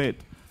Jesus prayed,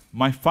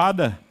 "My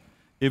Father,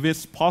 if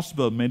it's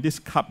possible, may this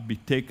cup be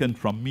taken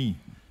from me,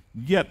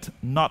 yet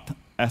not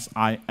as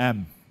I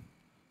am,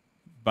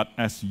 but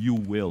as you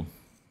will."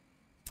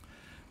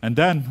 And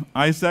then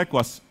Isaac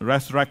was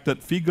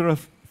resurrected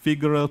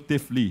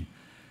figuratively.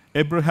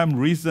 Abraham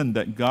reasoned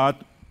that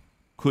God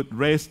could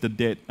raise the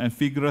dead, and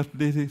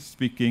figuratively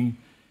speaking,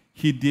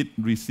 he did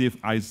receive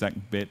Isaac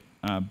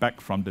back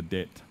from the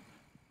dead.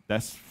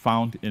 That's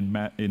found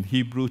in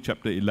Hebrew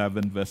chapter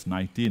 11, verse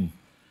 19.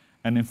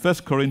 And in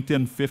 1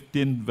 Corinthians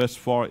 15, verse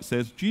 4, it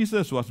says,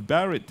 "Jesus was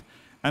buried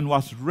and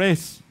was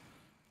raised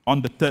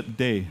on the third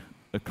day,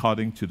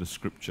 according to the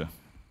Scripture."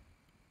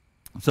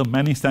 So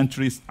many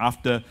centuries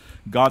after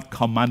God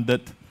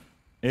commanded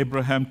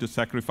Abraham to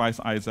sacrifice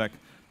Isaac,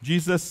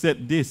 Jesus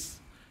said this,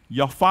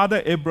 "Your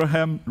father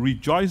Abraham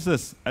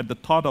rejoices at the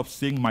thought of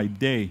seeing my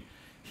day.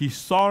 He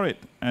saw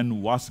it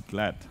and was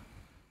glad."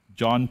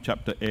 John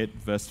chapter 8,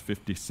 verse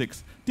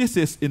 56. This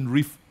is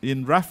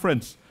in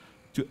reference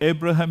to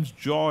Abraham's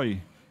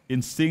joy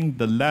in seeing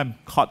the lamb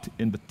caught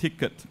in the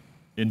thicket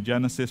in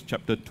Genesis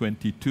chapter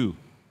 22.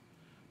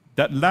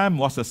 That lamb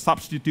was a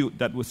substitute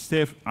that would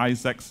save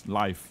Isaac's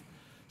life.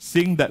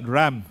 Seeing that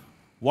ram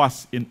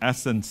was, in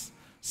essence,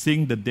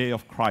 seeing the day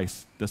of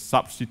Christ, the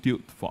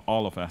substitute for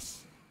all of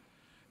us.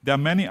 There are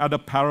many other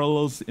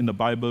parallels in the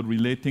Bible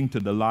relating to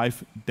the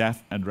life,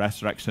 death, and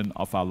resurrection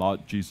of our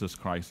Lord Jesus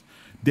Christ.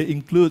 They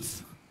include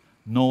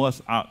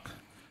Noah's Ark,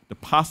 the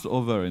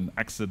Passover in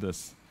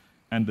Exodus,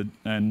 and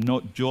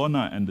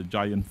Jonah and the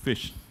giant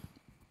fish.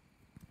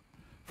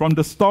 From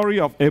the story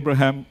of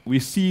Abraham, we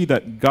see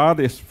that God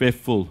is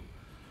faithful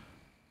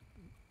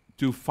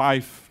to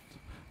five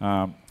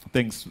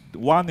things.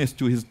 One is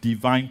to his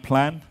divine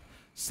plan.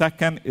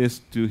 Second is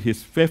to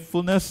his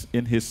faithfulness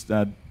in his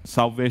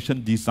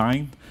salvation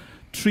design.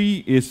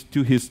 3 is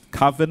to his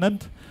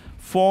covenant.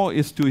 4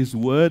 is to his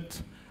word.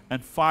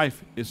 And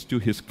 5 is to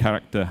his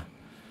character.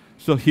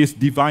 So his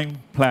divine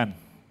plan.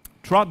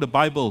 Throughout the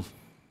Bible,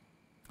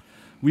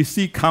 we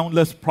see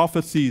countless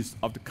prophecies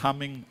of the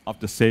coming of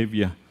the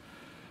Savior.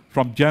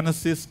 From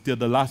Genesis to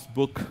the last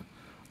book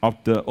of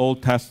the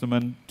Old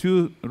Testament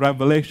to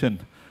Revelation,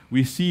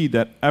 we see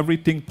that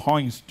everything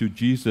points to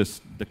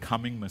Jesus, the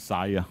coming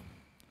Messiah.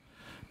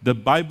 The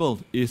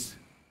Bible is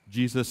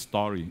Jesus'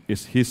 story,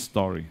 is his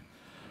story.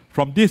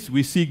 From this,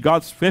 we see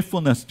God's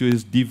faithfulness to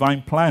his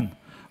divine plan.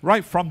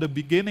 Right from the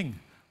beginning,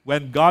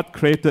 when God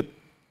created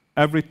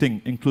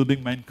everything,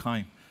 including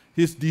mankind,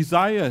 his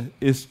desire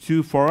is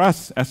for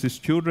us as his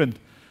children,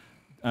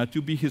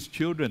 to be his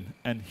children,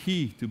 and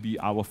he to be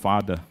our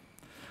Father.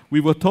 We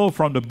were told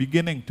from the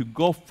beginning to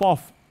go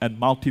forth and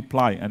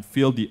multiply and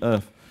fill the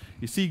earth.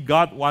 You see,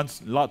 God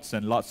wants lots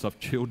and lots of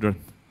children.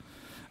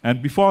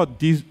 And before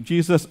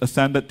Jesus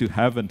ascended to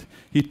heaven,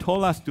 he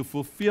told us to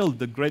fulfill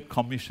the Great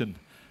Commission,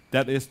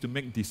 that is to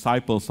make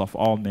disciples of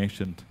all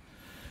nations.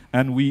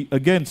 And we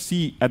again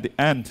see at the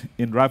end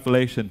in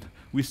Revelation,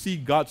 we see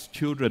God's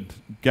children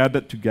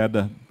gathered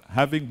together,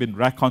 having been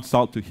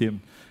reconciled to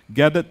him,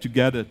 gathered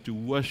together to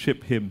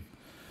worship him.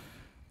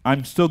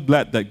 I'm so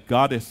glad that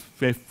God is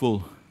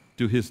faithful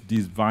to his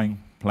divine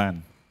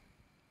plan.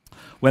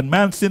 When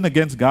man sinned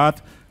against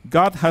God,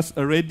 God has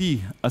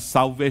already a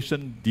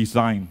salvation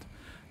designed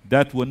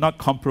that will not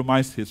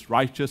compromise his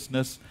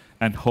righteousness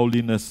and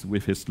holiness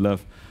with his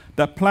love.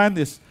 That plan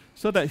is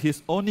so that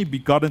his only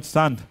begotten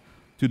Son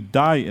to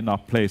die in our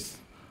place.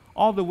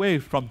 All the way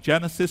from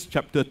Genesis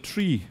chapter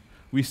 3,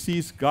 we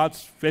see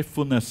God's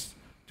faithfulness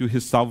to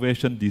his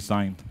salvation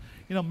design.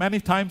 You know, many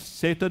times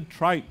Satan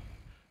tried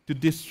to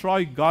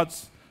destroy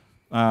God's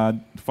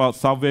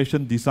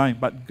salvation design,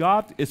 but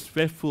God is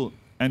faithful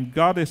and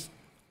God is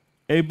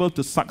able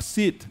to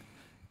succeed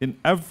in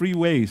every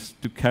ways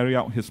to carry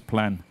out his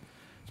plan.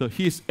 So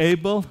he is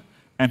able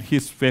and he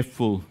is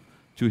faithful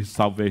to his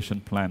salvation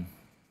plan.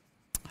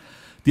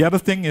 The other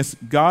thing is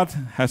God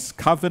has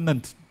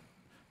covenant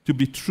to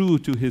be true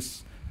to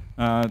his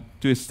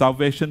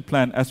salvation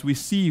plan. As we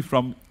see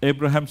from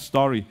Abraham's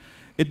story,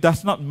 it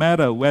does not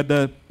matter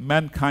whether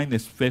mankind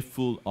is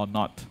faithful or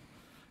not.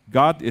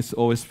 God is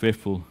always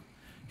faithful.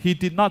 He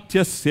did not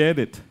just say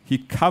it, he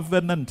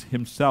covenanted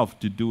himself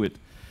to do it.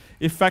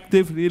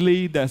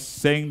 Effectively, that's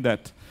saying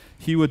that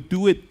he would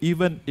do it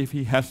even if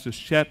he has to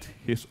shed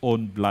his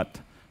own blood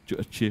to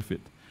achieve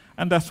it.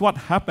 And that's what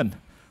happened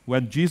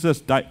when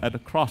Jesus died at the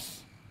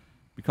cross.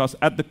 Because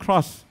at the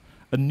cross,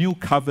 a new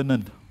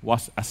covenant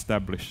was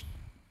established.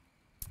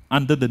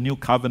 Under the new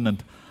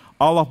covenant,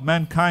 all of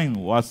mankind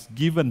was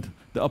given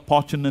the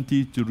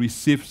opportunity to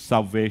receive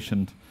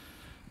salvation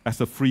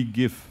as a free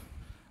gift.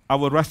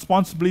 Our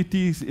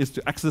responsibility is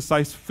to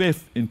exercise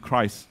faith in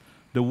Christ,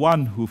 the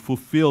one who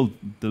fulfilled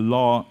the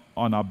law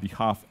on our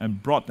behalf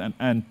and brought an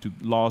end to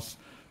law's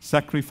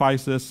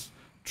sacrifices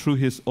through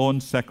his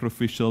own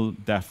sacrificial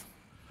death.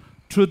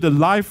 Through the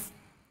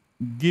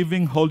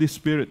life-giving Holy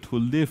Spirit who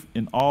lives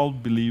in all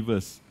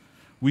believers,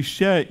 we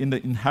share in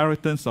the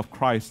inheritance of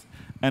Christ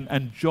and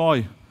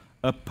enjoy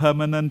a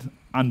permanent,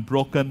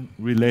 unbroken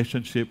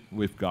relationship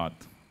with God.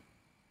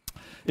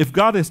 If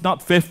God is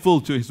not faithful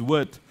to his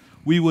word,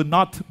 we will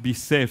not be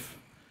saved.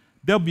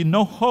 There will be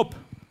no hope,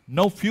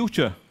 no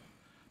future.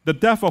 The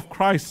death of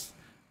Christ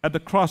at the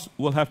cross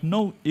will have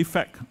no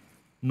effect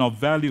nor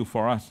value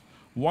for us.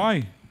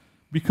 Why?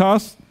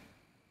 Because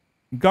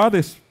God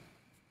is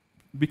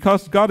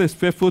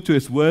faithful to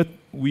his word,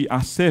 we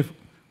are saved.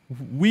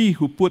 We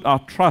who put our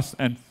trust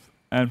and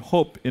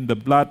hope in the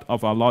blood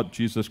of our Lord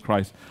Jesus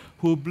Christ,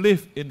 who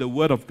believe in the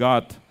word of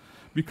God.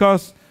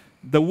 Because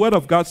the word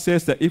of God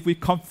says that if we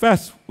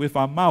confess with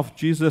our mouth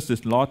Jesus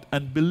is Lord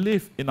and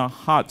believe in our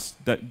hearts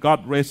that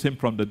God raised him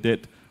from the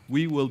dead,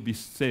 we will be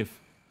saved.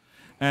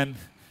 And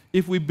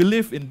if we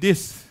believe in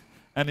this,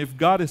 and if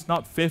God is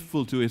not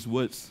faithful to his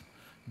words,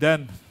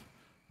 then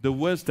the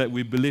words that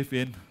we believe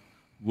in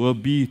will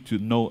be to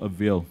no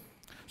avail.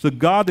 So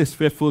God is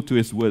faithful to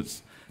his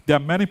words. There are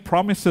many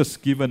promises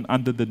given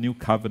under the new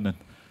covenant.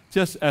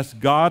 Just as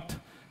God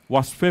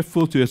was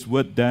faithful to his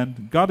word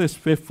then, God is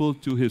faithful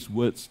to his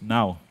words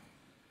now.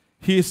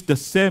 He is the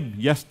same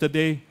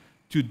yesterday,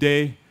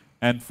 today,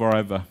 and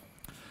forever.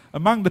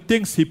 Among the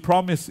things he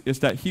promised is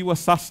that he will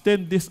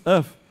sustain this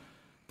earth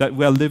that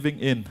we are living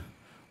in.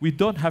 We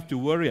don't have to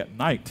worry at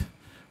night,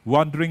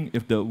 wondering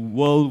if the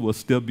world will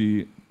still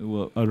be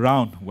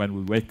around when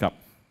we wake up.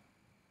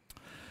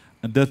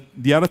 And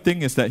the other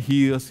thing is that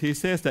he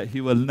says that he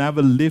will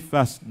never leave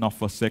us nor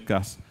forsake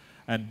us.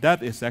 And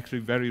that is actually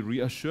very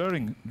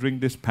reassuring during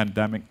this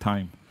pandemic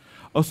time.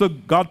 Also,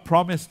 God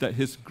promised that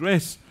his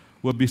grace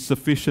will be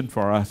sufficient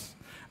for us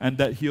and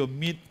that he will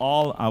meet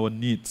all our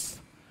needs.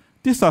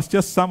 These are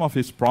just some of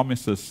his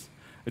promises.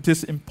 It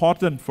is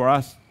important for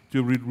us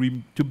to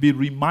be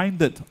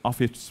reminded of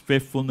his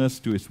faithfulness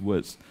to his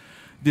words.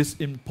 It is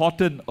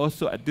important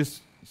also at this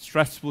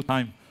stressful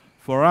time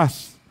for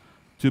us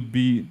to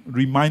be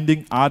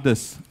reminding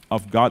others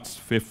of God's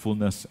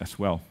faithfulness as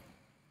well.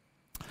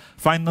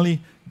 Finally,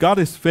 God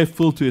is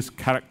faithful to his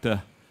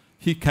character.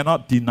 He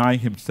cannot deny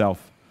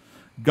himself.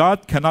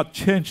 God cannot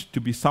change to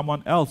be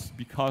someone else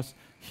because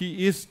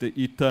he is the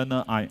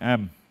eternal I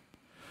am.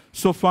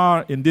 So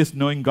far in this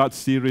Knowing God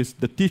series,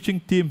 the teaching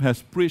team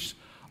has preached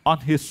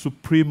on his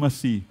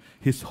supremacy,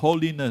 his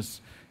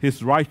holiness,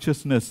 his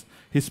righteousness,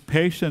 his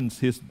patience,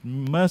 his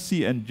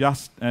mercy and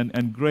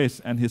grace,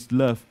 and his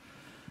love.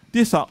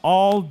 These are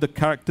all the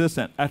characters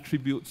and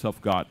attributes of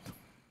God.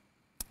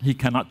 He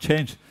cannot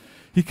change.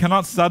 He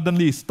cannot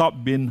suddenly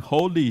stop being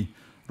holy,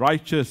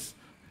 righteous,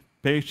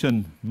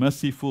 patient,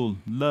 merciful,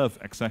 love,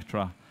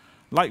 etc.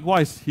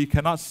 Likewise, he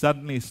cannot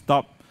suddenly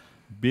stop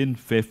being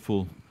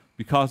faithful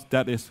because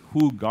that is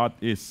who God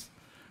is.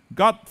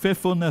 God's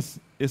faithfulness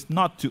is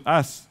not to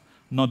us,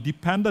 nor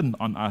dependent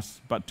on us,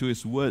 but to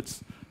his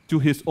words, to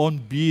his own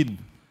being,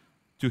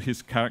 to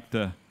his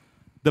character.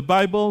 The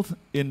Bible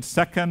in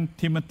 2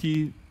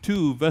 Timothy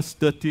 2 verse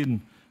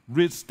 13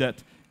 reads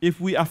that if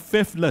we are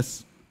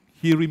faithless,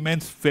 he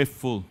remains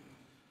faithful,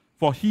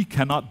 for he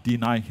cannot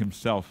deny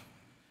himself.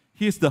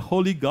 He is the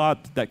holy God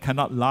that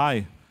cannot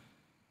lie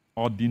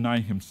or deny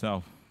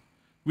himself.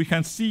 We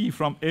can see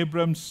from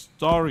Abram's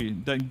story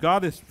that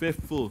God is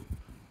faithful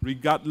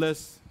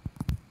regardless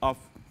of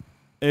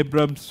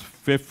Abram's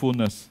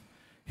faithfulness.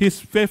 He is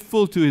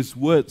faithful to his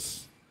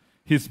words,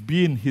 his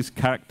being, his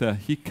character.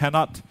 He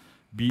cannot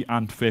be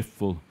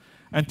unfaithful.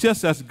 And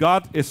just as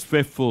God is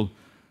faithful,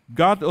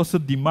 God also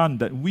demands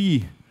that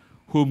we,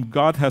 whom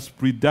God has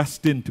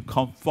predestined to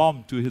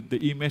conform to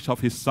the image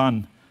of his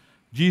Son,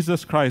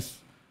 Jesus Christ,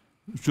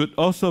 should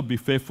also be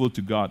faithful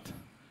to God.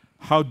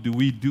 How do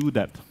we do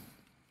that?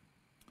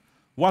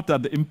 What are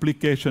the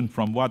implications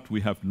from what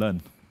we have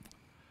learned?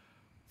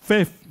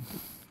 Faith.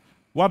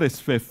 What is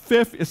faith?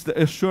 Faith is the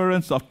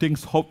assurance of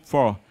things hoped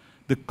for,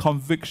 the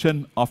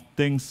conviction of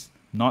things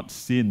not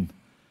seen.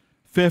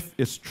 Faith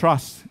is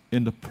trust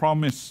in the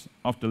promise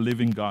of the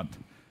living God.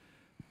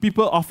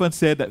 People often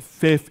say that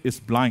faith is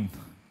blind.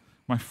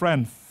 My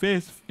friend,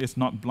 faith is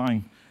not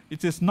blind.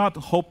 It is not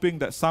hoping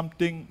that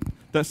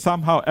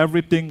somehow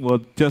everything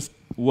will just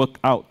work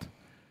out.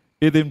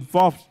 It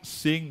involves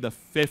seeing the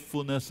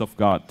faithfulness of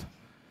God.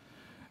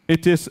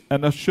 It is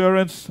an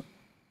assurance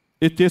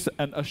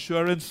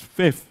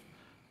faith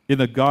in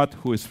a God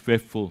who is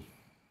faithful.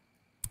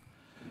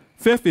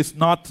 Faith is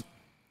not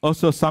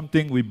also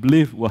something we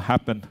believe will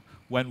happen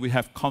when we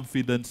have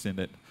confidence in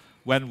it,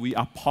 when we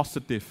are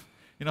positive.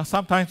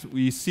 Sometimes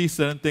we see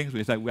certain things,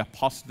 we say we are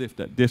positive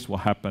that this will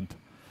happen.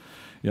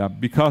 Yeah,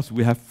 because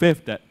we have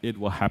faith that it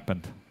will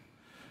happen.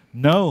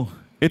 No,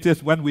 It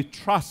is when we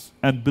trust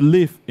and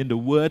believe in the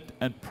word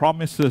and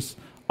promises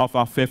of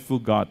our faithful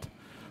God.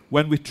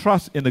 When we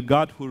trust in the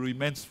God who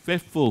remains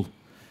faithful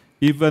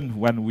even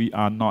when we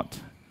are not,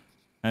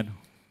 and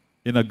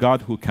in a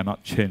God who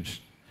cannot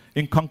change.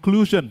 In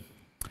conclusion,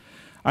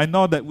 I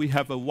know that we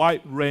have a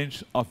wide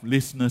range of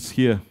listeners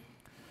here.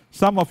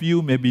 Some of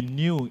you may be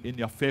new in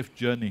your faith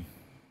journey.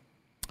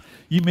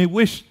 You may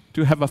wish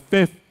to have a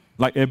faith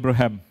like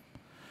Abraham.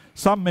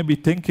 Some may be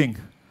thinking,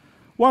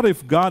 what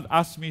if God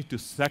asked me to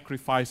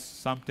sacrifice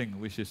something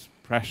which is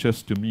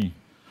precious to me?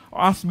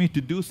 Or asked me to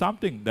do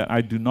something that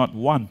I do not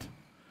want?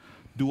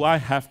 Do I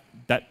have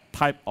that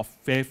type of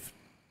faith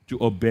to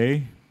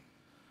obey?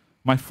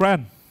 My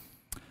friend,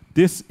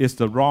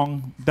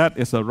 that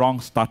is a wrong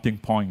starting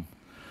point.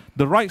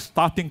 The right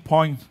starting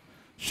point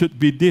should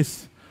be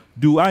this: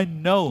 do I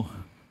know,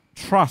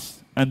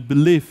 trust, and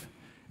believe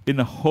in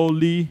a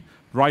holy,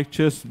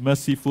 righteous,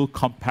 merciful,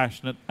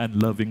 compassionate,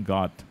 and loving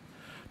God?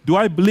 Do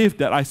I believe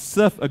that I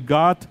serve a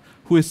God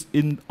who is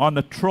on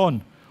a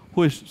throne,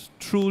 who is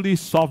truly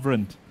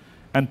sovereign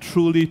and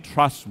truly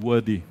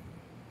trustworthy?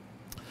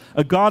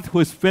 A God who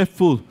is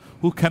faithful,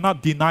 who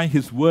cannot deny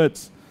His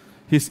words,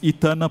 His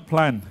eternal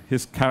plan,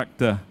 His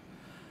character.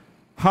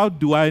 How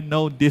do I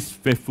know this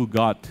faithful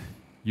God,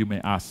 you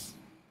may ask?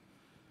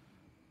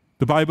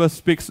 The Bible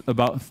speaks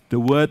about the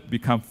Word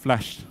become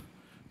flesh.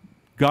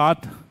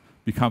 God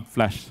become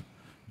flesh.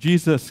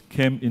 Jesus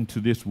came into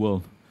this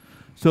world.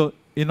 So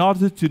in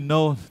order to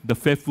know the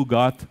faithful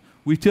God,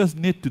 we just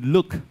need to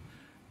look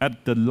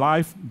at the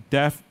life,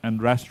 death,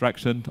 and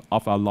resurrection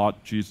of our Lord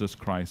Jesus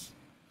Christ.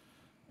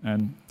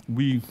 And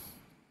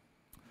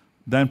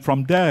then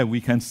from there we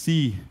can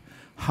see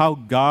how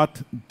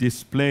God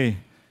displays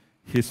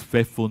His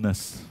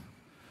faithfulness.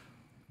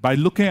 By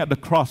looking at the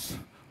cross,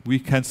 we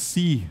can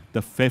see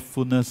the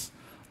faithfulness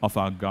of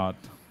our God.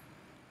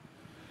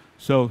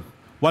 So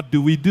what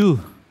do we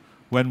do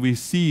when we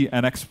see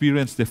and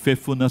experience the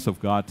faithfulness of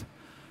God?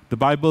 The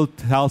Bible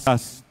tells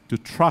us to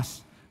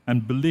trust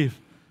and believe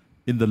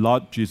in the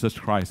Lord Jesus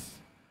Christ,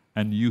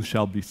 and you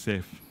shall be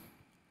saved.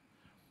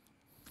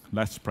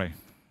 Let's pray.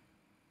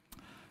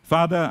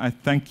 Father, I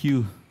thank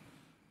you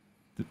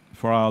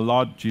for our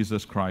Lord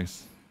Jesus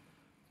Christ.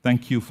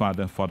 Thank you,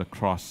 Father, for the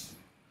cross.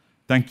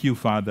 Thank you,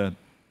 Father,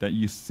 that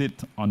you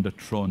sit on the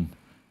throne,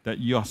 that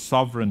you are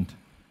sovereign,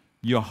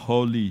 you are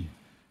holy,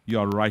 you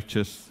are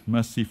righteous,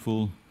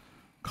 merciful,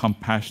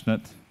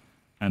 compassionate,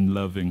 and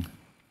loving.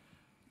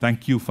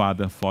 Thank you,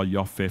 Father, for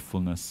your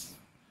faithfulness.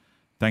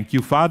 Thank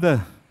you,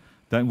 Father,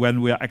 that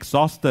when we are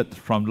exhausted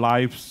from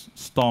life's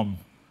storm,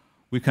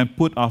 we can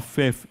put our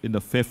faith in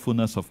the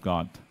faithfulness of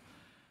God.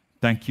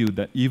 Thank you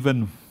that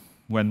even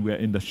when we are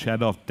in the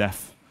shadow of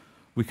death,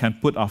 we can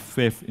put our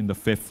faith in the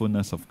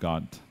faithfulness of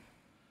God.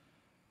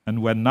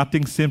 And when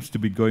nothing seems to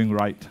be going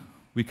right,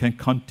 we can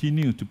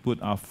continue to put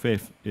our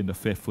faith in the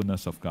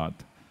faithfulness of God.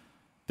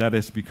 That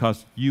is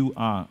because you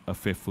are a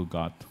faithful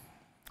God.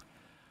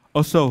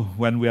 Also,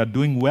 when we are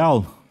doing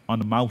well on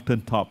the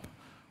mountaintop,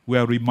 we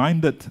are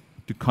reminded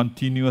to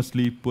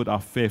continuously put our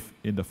faith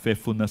in the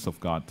faithfulness of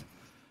God,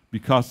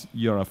 because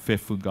you're a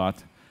faithful God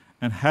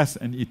and has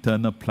an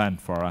eternal plan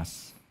for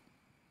us.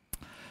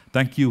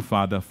 Thank you,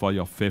 Father, for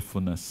your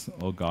faithfulness,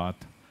 O God.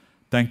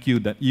 Thank you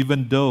that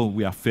even though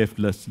we are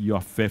faithless, you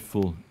are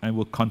faithful and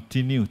will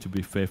continue to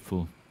be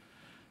faithful.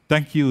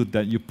 Thank you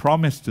that you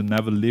promise to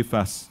never leave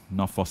us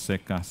nor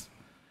forsake us.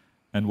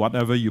 And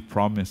whatever you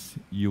promise,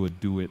 you will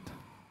do it.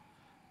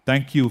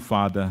 Thank you,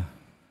 Father,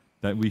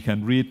 that we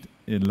can read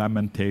in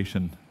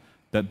Lamentation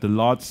that the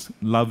Lord's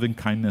loving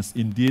kindness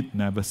indeed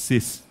never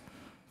cease,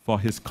 for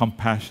his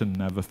compassion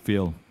never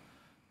fail.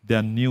 They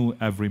are new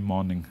every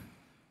morning.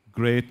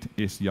 Great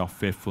is your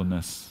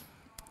faithfulness.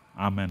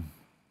 Amen.